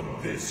from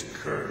this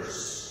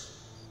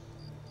curse.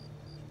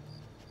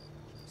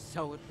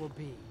 So it will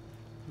be.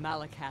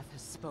 Malakath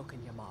has spoken,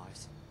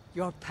 Ymars.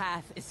 Your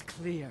path is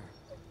clear.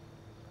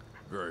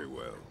 Very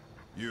well.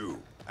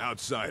 You,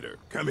 outsider,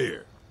 come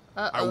here.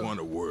 Uh-oh. I want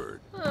a word.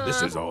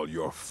 This is all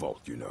your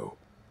fault, you know.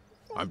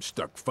 I'm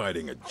stuck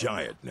fighting a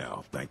giant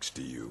now, thanks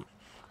to you.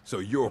 So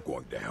you're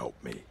going to help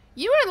me.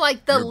 You are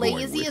like the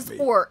laziest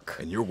orc.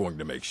 And you're going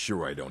to make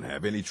sure I don't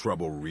have any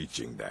trouble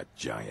reaching that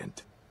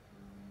giant.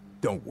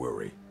 Don't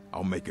worry,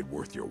 I'll make it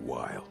worth your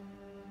while.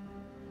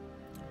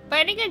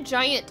 Fighting a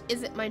giant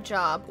isn't my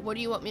job. What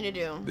do you want me to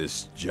do?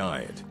 This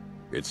giant,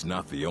 it's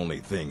not the only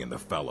thing in the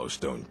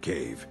Fallowstone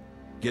Cave.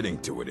 Getting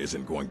to it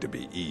isn't going to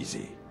be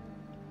easy.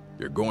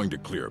 You're going to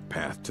clear a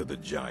path to the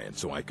giant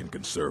so I can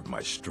conserve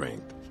my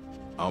strength.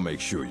 I'll make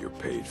sure you're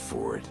paid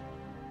for it.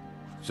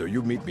 So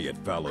you meet me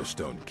at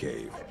Fallowstone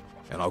Cave.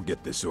 and I'll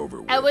get this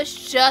over with. I was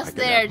just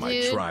there, I can have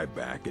dude. my tribe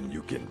back, and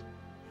you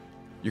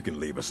can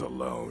leave us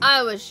alone.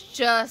 I was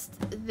just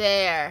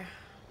there.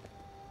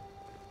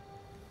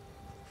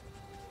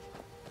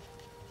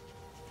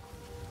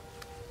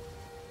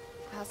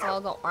 That's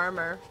all the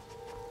armor.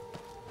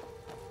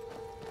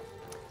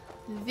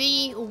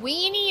 The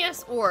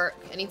weeniest orc.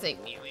 And he's like,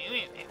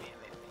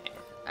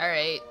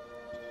 alright.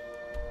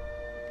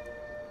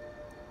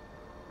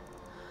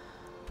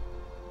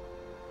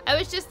 I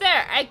was just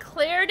there. I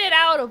cleared it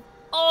out of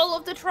all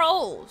of the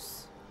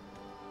trolls.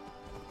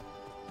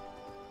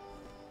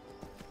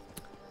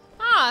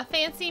 Ah,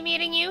 fancy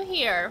meeting you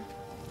here.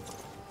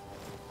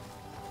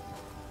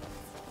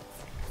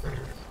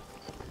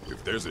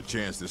 If there's a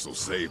chance this will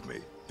save me,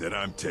 then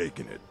I'm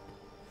taking it.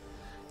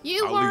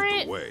 You I'll weren't...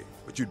 lead the way,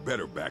 but you'd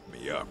better back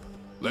me up.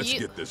 Let's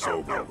get this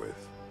over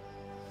with.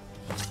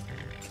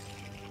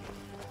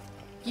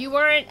 You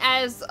weren't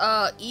as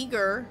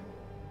eager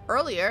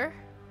earlier.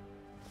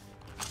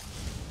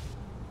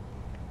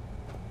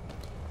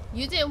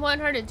 You didn't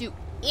want her to do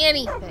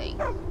anything.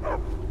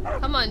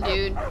 Come on,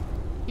 dude.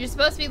 You're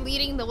supposed to be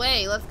leading the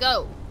way. Let's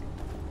go.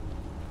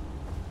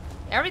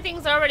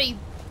 Everything's already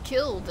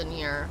killed in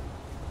here.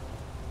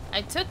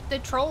 I took the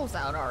trolls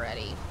out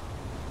already.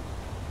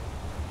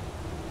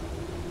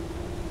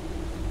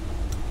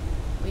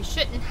 We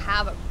shouldn't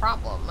have a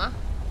problem, huh?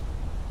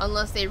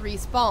 Unless they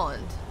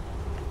respawned.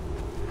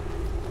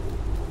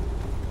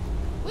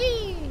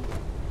 Whee!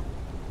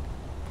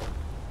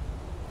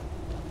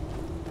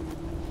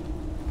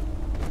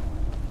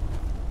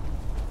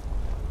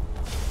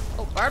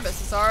 Oh,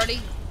 Barbas is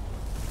already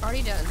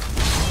done.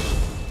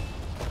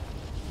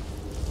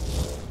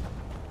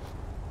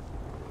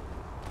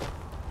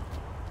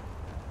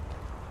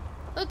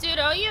 Look, dude,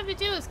 all you have to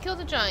do is kill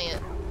the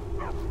giant.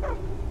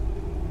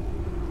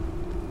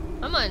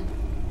 Come on.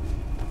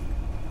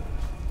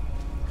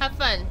 Have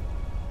fun.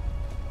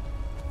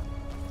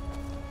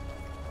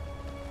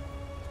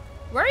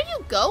 Where are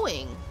you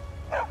going?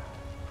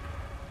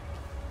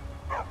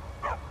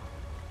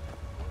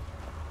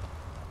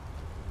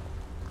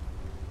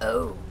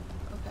 Oh.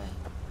 Okay.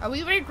 Are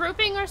we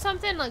regrouping or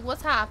something? Like,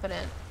 what's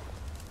happening?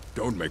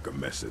 Don't make a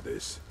mess of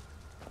this.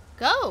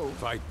 Go.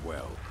 Fight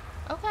well.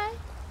 Okay.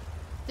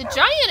 The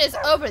giant is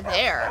over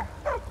there.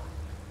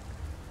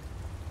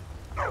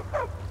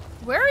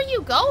 Where are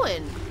you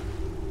going?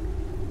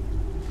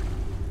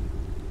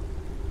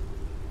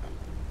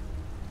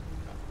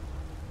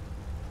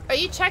 Are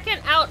you checking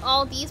out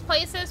all these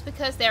places?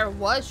 Because there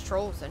was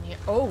trolls in here.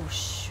 Oh,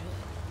 shit.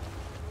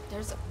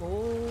 There's a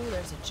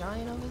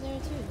giant over there,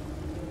 too.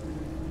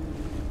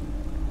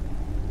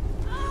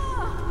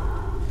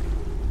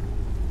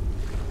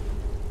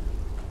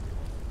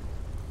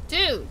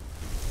 Dude.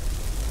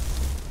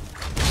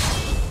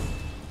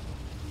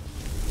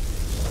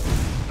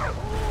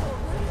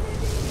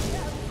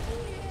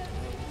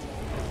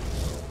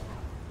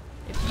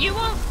 If you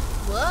won't...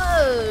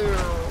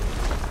 Whoa.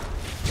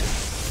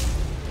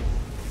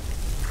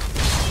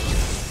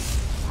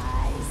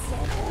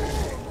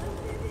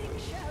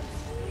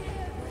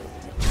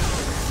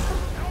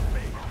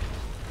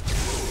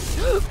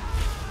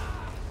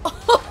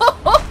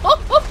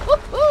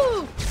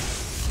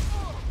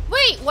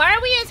 Wait, why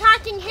are we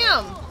attacking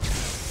him?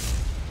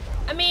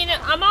 I mean,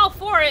 I'm all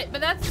for it,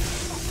 but that's...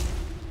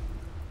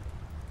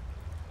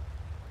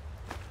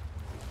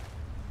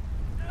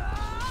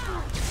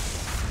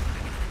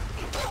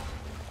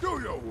 Do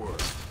your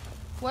work.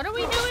 What are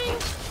we doing?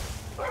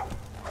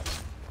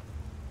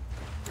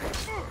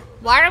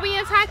 Why are we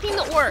attacking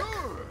the orc?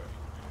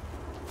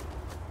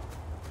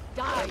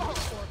 Die, orc.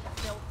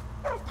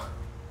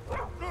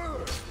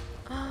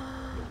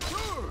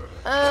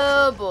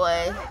 Oh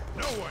boy.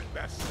 No one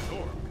bests an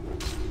orc.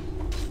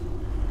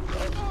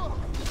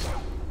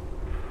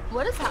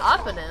 What is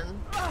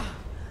happening?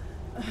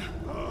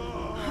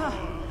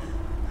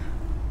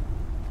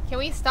 Can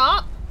we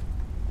stop?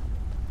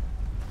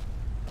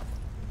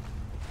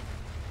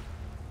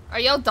 Are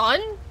y'all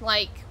done?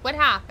 Like, what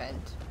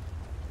happened?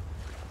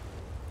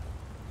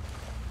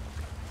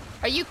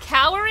 Are you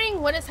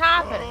cowering? What is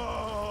happening?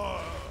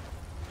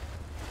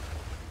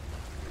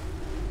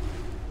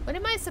 What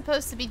am I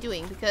supposed to be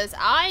doing? Because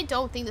I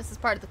don't think this is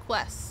part of the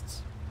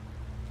quest.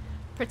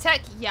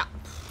 Protect, yeah.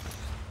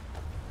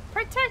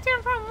 Protect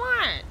him from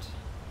what?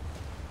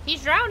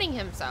 He's drowning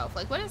himself.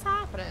 Like, what is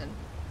happening?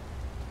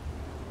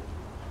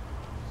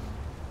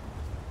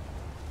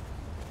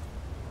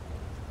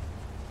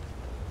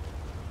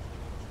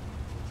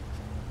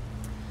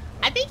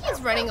 I think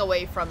he's running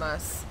away from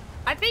us.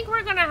 I think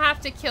we're gonna have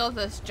to kill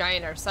this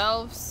giant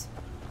ourselves.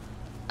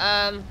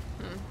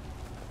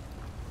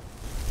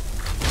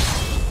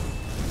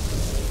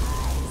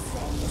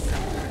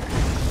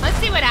 Let's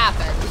see what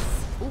happens.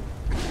 Ooh.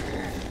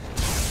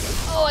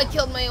 Oh, I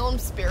killed my own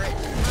spirit.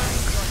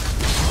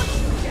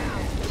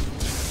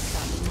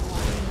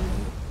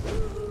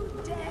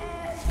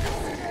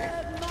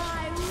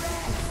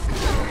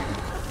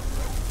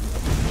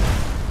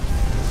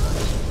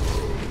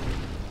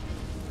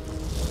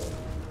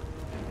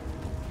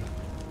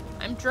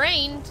 I'm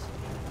drained.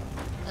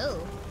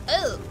 Oh.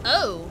 Oh.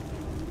 Oh.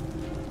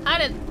 How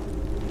did...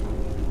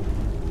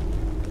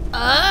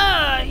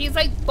 he's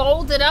like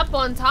folded up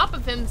on top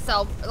of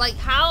himself. Like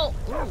how...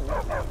 Ooh.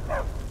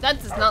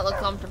 That does not look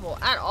comfortable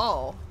at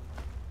all.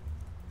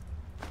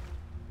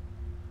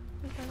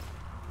 Okay.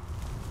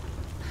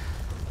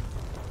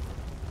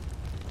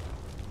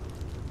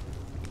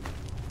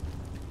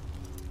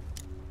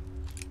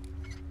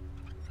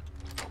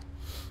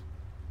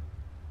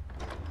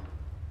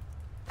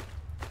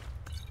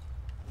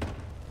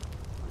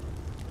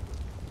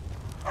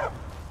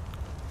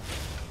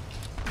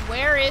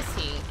 Where is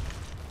he?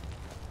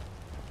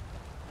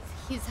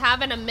 He's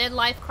having a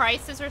midlife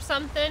crisis or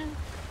something?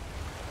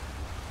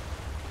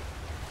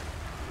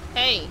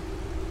 Hey.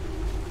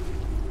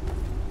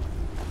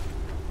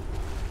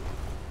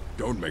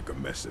 Don't make a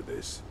mess of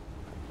this.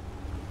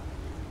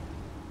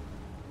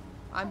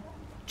 I'm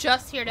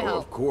just here to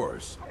help. Of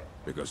course.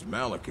 Because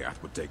Malakath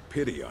would take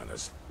pity on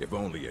us if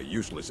only a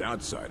useless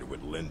outsider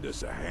would lend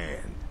us a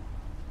hand.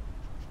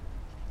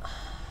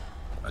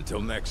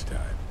 Until next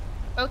time.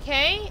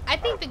 Okay, I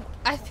think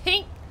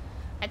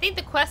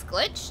the quest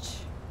glitched.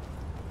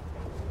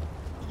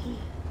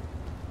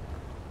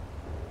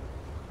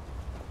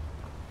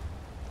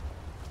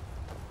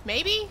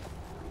 Maybe?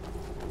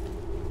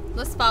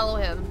 Let's follow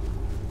him.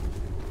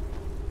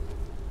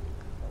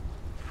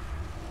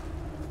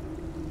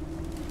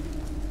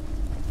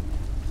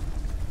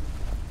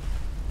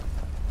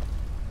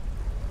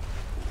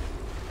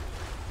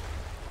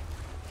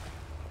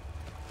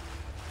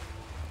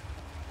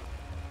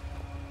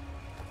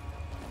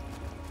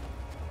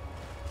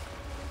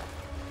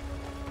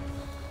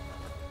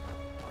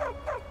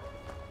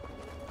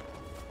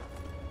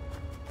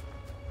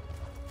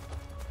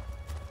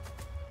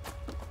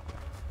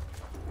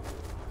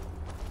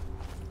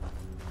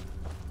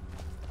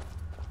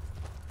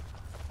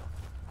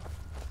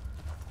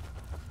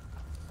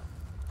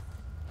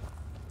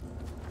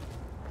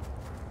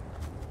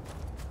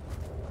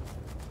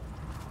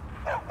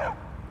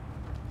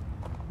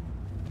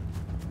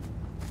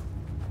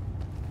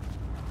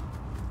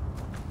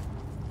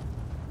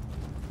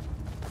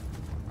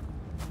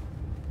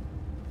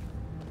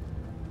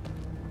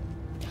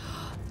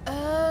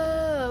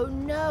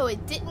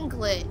 It didn't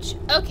glitch.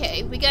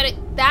 Okay, we got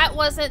it. That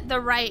wasn't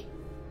the right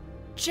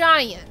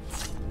giant.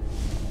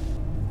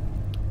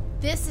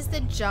 This is the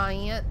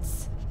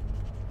giant's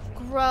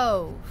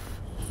grove.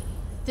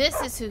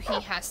 This is who he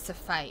has to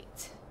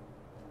fight.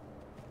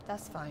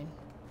 That's fine.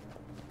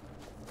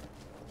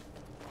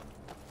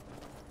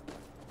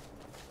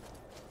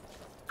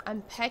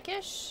 I'm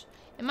peckish?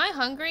 Am I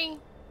hungry?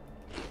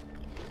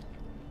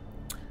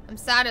 I'm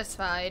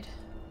satisfied.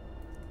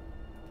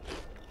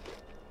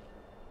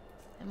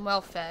 I'm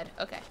well fed.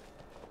 Okay.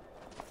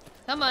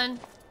 Come on.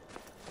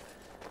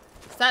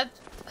 Stop.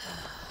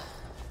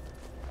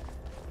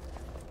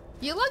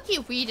 You're lucky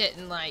we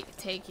didn't, like,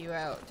 take you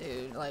out,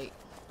 dude. Like,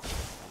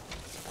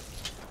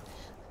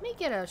 let me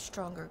get a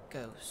stronger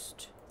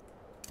ghost.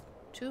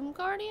 Tomb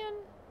Guardian?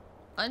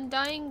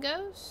 Undying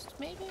Ghost,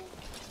 maybe?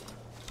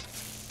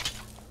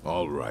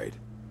 Alright.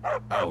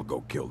 I'll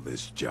go kill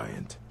this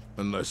giant.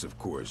 Unless, of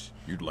course,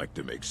 you'd like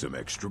to make some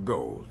extra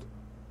gold.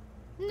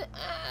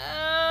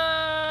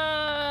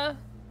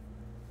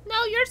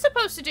 No, you're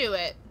supposed to do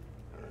it.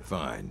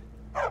 Fine.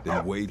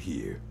 Then wait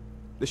here.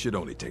 This should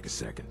only take a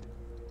second.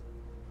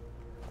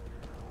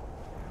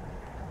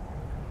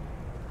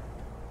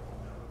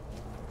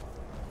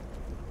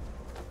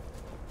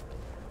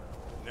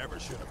 Never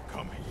should have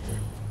come here.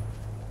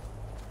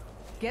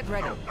 Get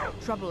ready.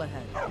 Trouble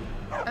ahead.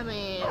 I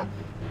mean...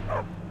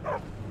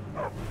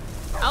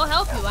 I'll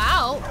help you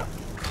out.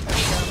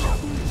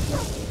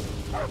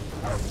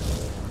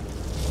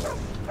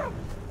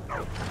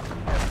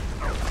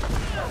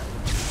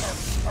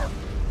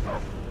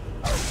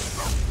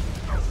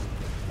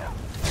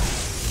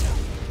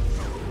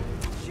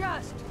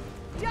 Just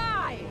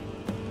die!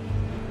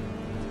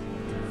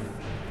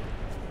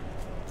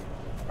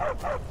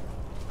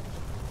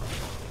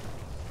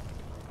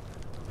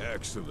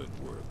 Excellent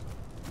work.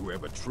 You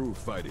have a true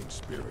fighting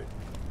spirit.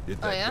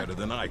 Did that better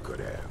than I could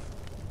have.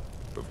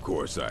 Of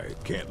course, I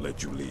can't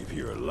let you leave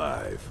here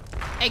alive.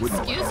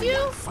 Excuse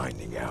you?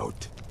 Finding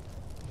out.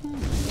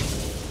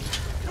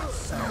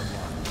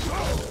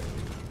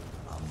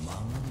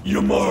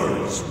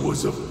 Yamars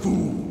was a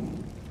fool,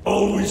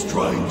 always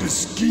trying to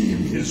scheme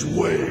his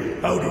way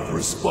out of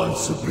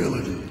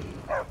responsibility.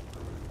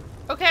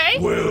 Okay.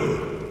 Well,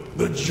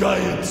 the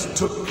giants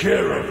took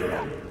care of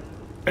him,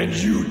 and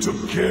you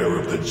took care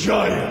of the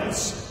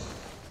giants.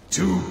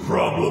 2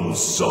 problems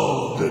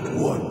solved at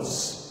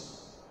once.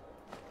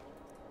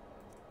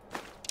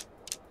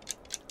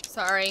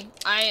 Sorry.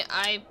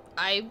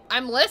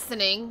 I'm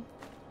listening.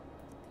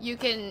 You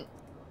can...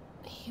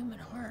 Human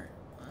heart.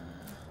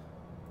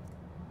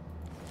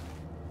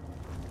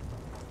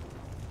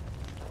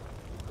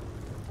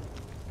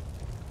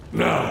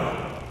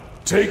 Now,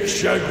 take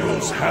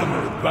Shagrel's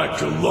hammer back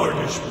to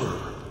Lardishburg,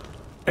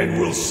 and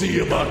we'll see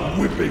about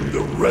whipping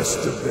the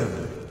rest of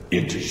them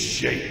into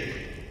shape.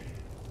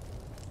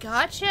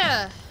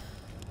 Gotcha.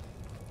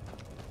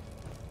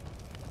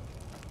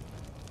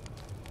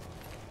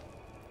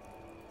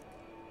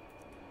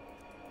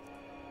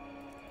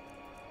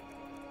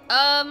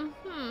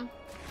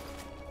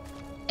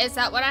 Is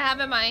that what I have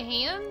in my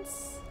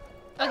hands?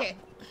 Okay.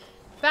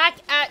 Back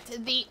at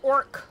the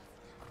orc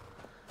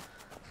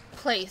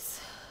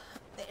place.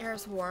 The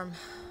air's warm.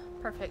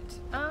 Perfect.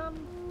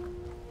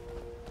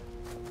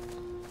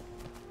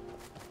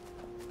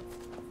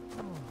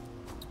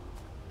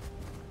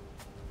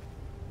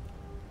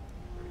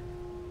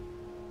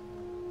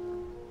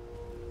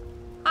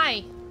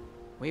 Hi.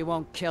 We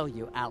won't kill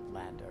you,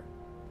 Outlander,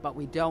 but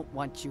we don't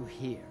want you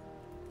here.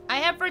 I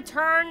have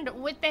returned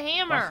with the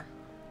hammer.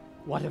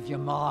 What of your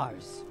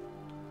Mars?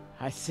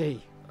 I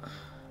see.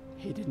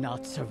 He did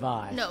not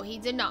survive. No, he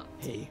did not.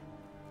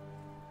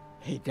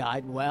 He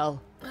died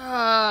well?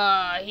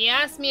 He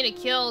asked me to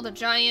kill the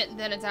giant,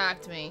 then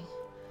attacked me.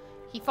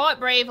 He fought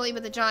bravely,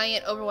 but the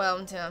giant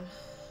overwhelmed him.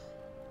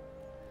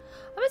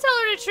 I'm gonna tell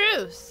her the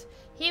truth.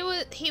 He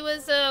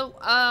was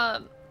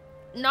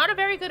not a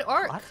very good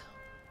orc. What?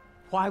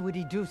 Why would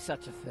he do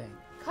such a thing?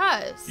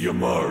 'Cause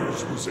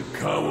Yamars was a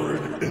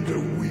coward and a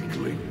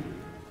weakling.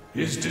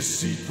 His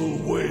deceitful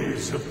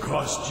ways have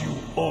cost you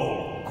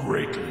all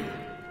greatly.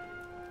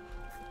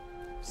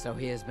 So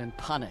he has been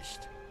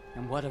punished.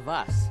 And what of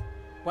us?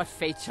 What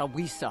fate shall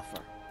we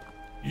suffer?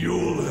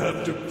 You'll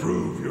have to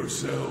prove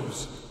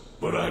yourselves,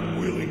 but I'm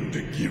willing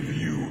to give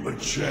you a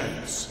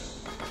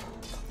chance.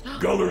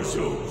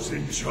 Gullerzo's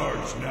in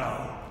charge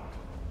now.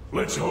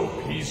 Let's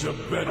hope he's a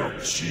better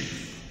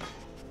chief.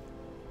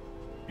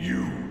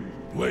 You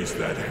place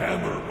that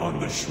hammer on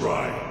the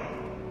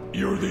shrine.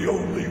 You're the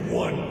only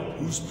one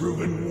who's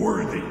proven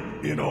worthy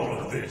in all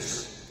of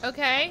this.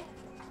 okay.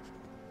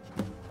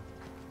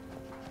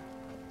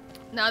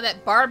 Now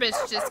that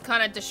Barbus just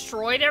kind of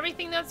destroyed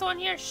everything that's on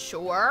here,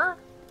 sure.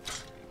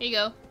 Here you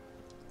go.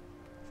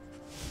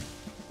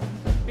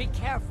 Be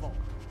careful.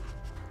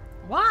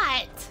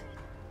 What?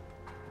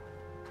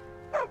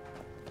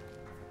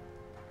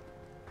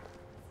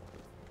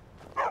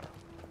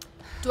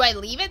 Do I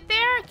leave it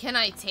there? Can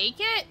I take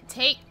it?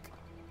 Take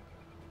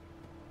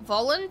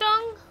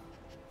Volendung?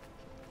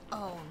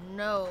 Oh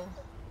no.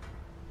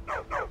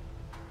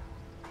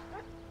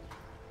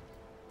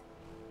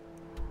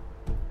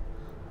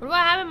 What do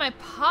I have in my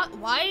pot?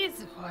 Why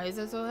is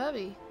it so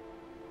heavy?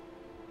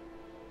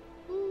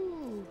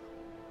 Ooh.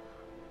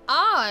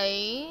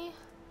 I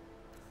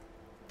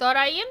thought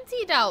I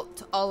emptied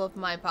out all of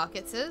my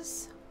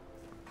pockets.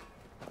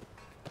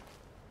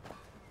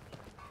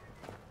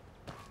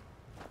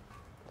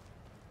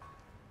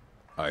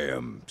 I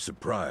am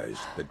surprised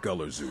that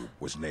Gullerzo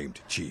was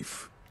named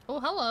chief. Oh,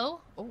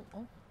 hello.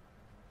 Oh.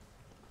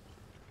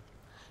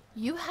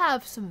 You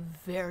have some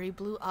very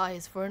blue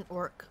eyes for an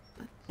orc.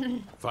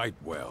 Fight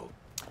well.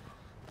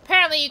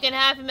 Apparently you can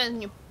have him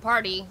in your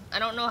party. I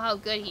don't know how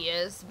good he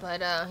is,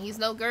 but he's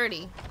no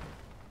Gertie.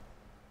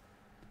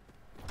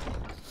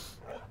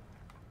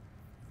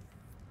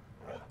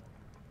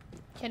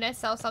 Can I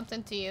sell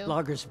something to you?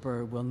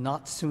 Lagerspur will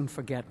not soon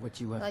forget what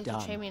you have done.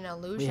 To train me in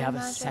illusion we have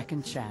magic? a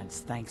second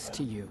chance thanks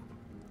to you.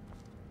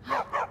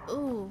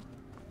 Ooh,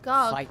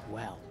 God. Fight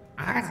well.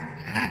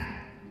 I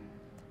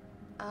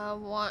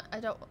want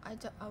to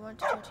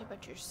talk to you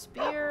about your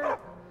spear.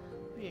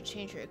 We need to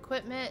change your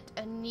equipment.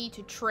 I need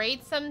to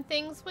trade some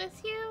things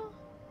with you.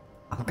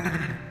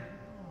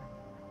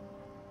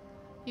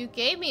 You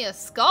gave me a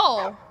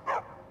skull.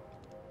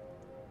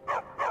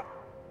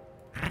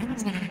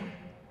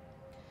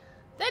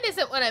 That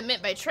isn't what I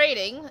meant by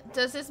trading.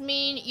 Does this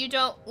mean you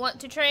don't want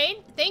to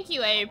trade? Thank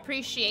you, I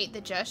appreciate the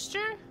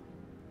gesture.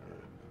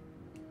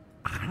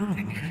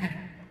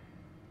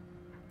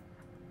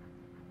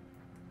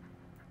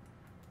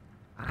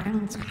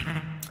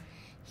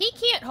 He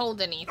can't hold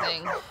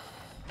anything.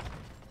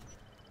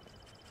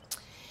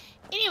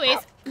 Anyways,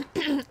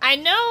 I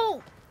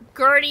know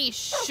Gertie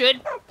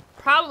should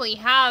probably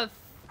have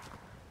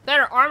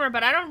better armor,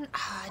 but I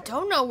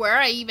don't know where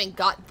I even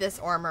got this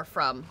armor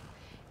from.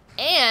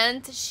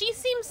 And she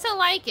seems to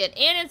like it,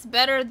 and it's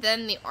better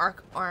than the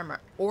orc armor.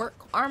 I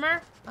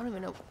don't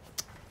even know.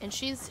 And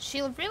she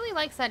really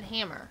likes that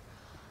hammer.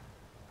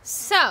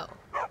 So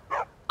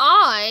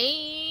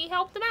I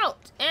helped them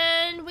out,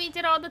 and we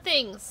did all the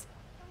things.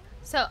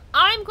 So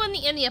I'm going to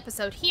end the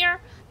episode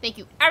here. Thank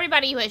you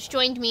everybody who has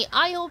joined me.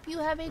 I hope you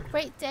have a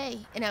great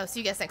day, and I'll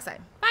see you guys next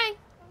time.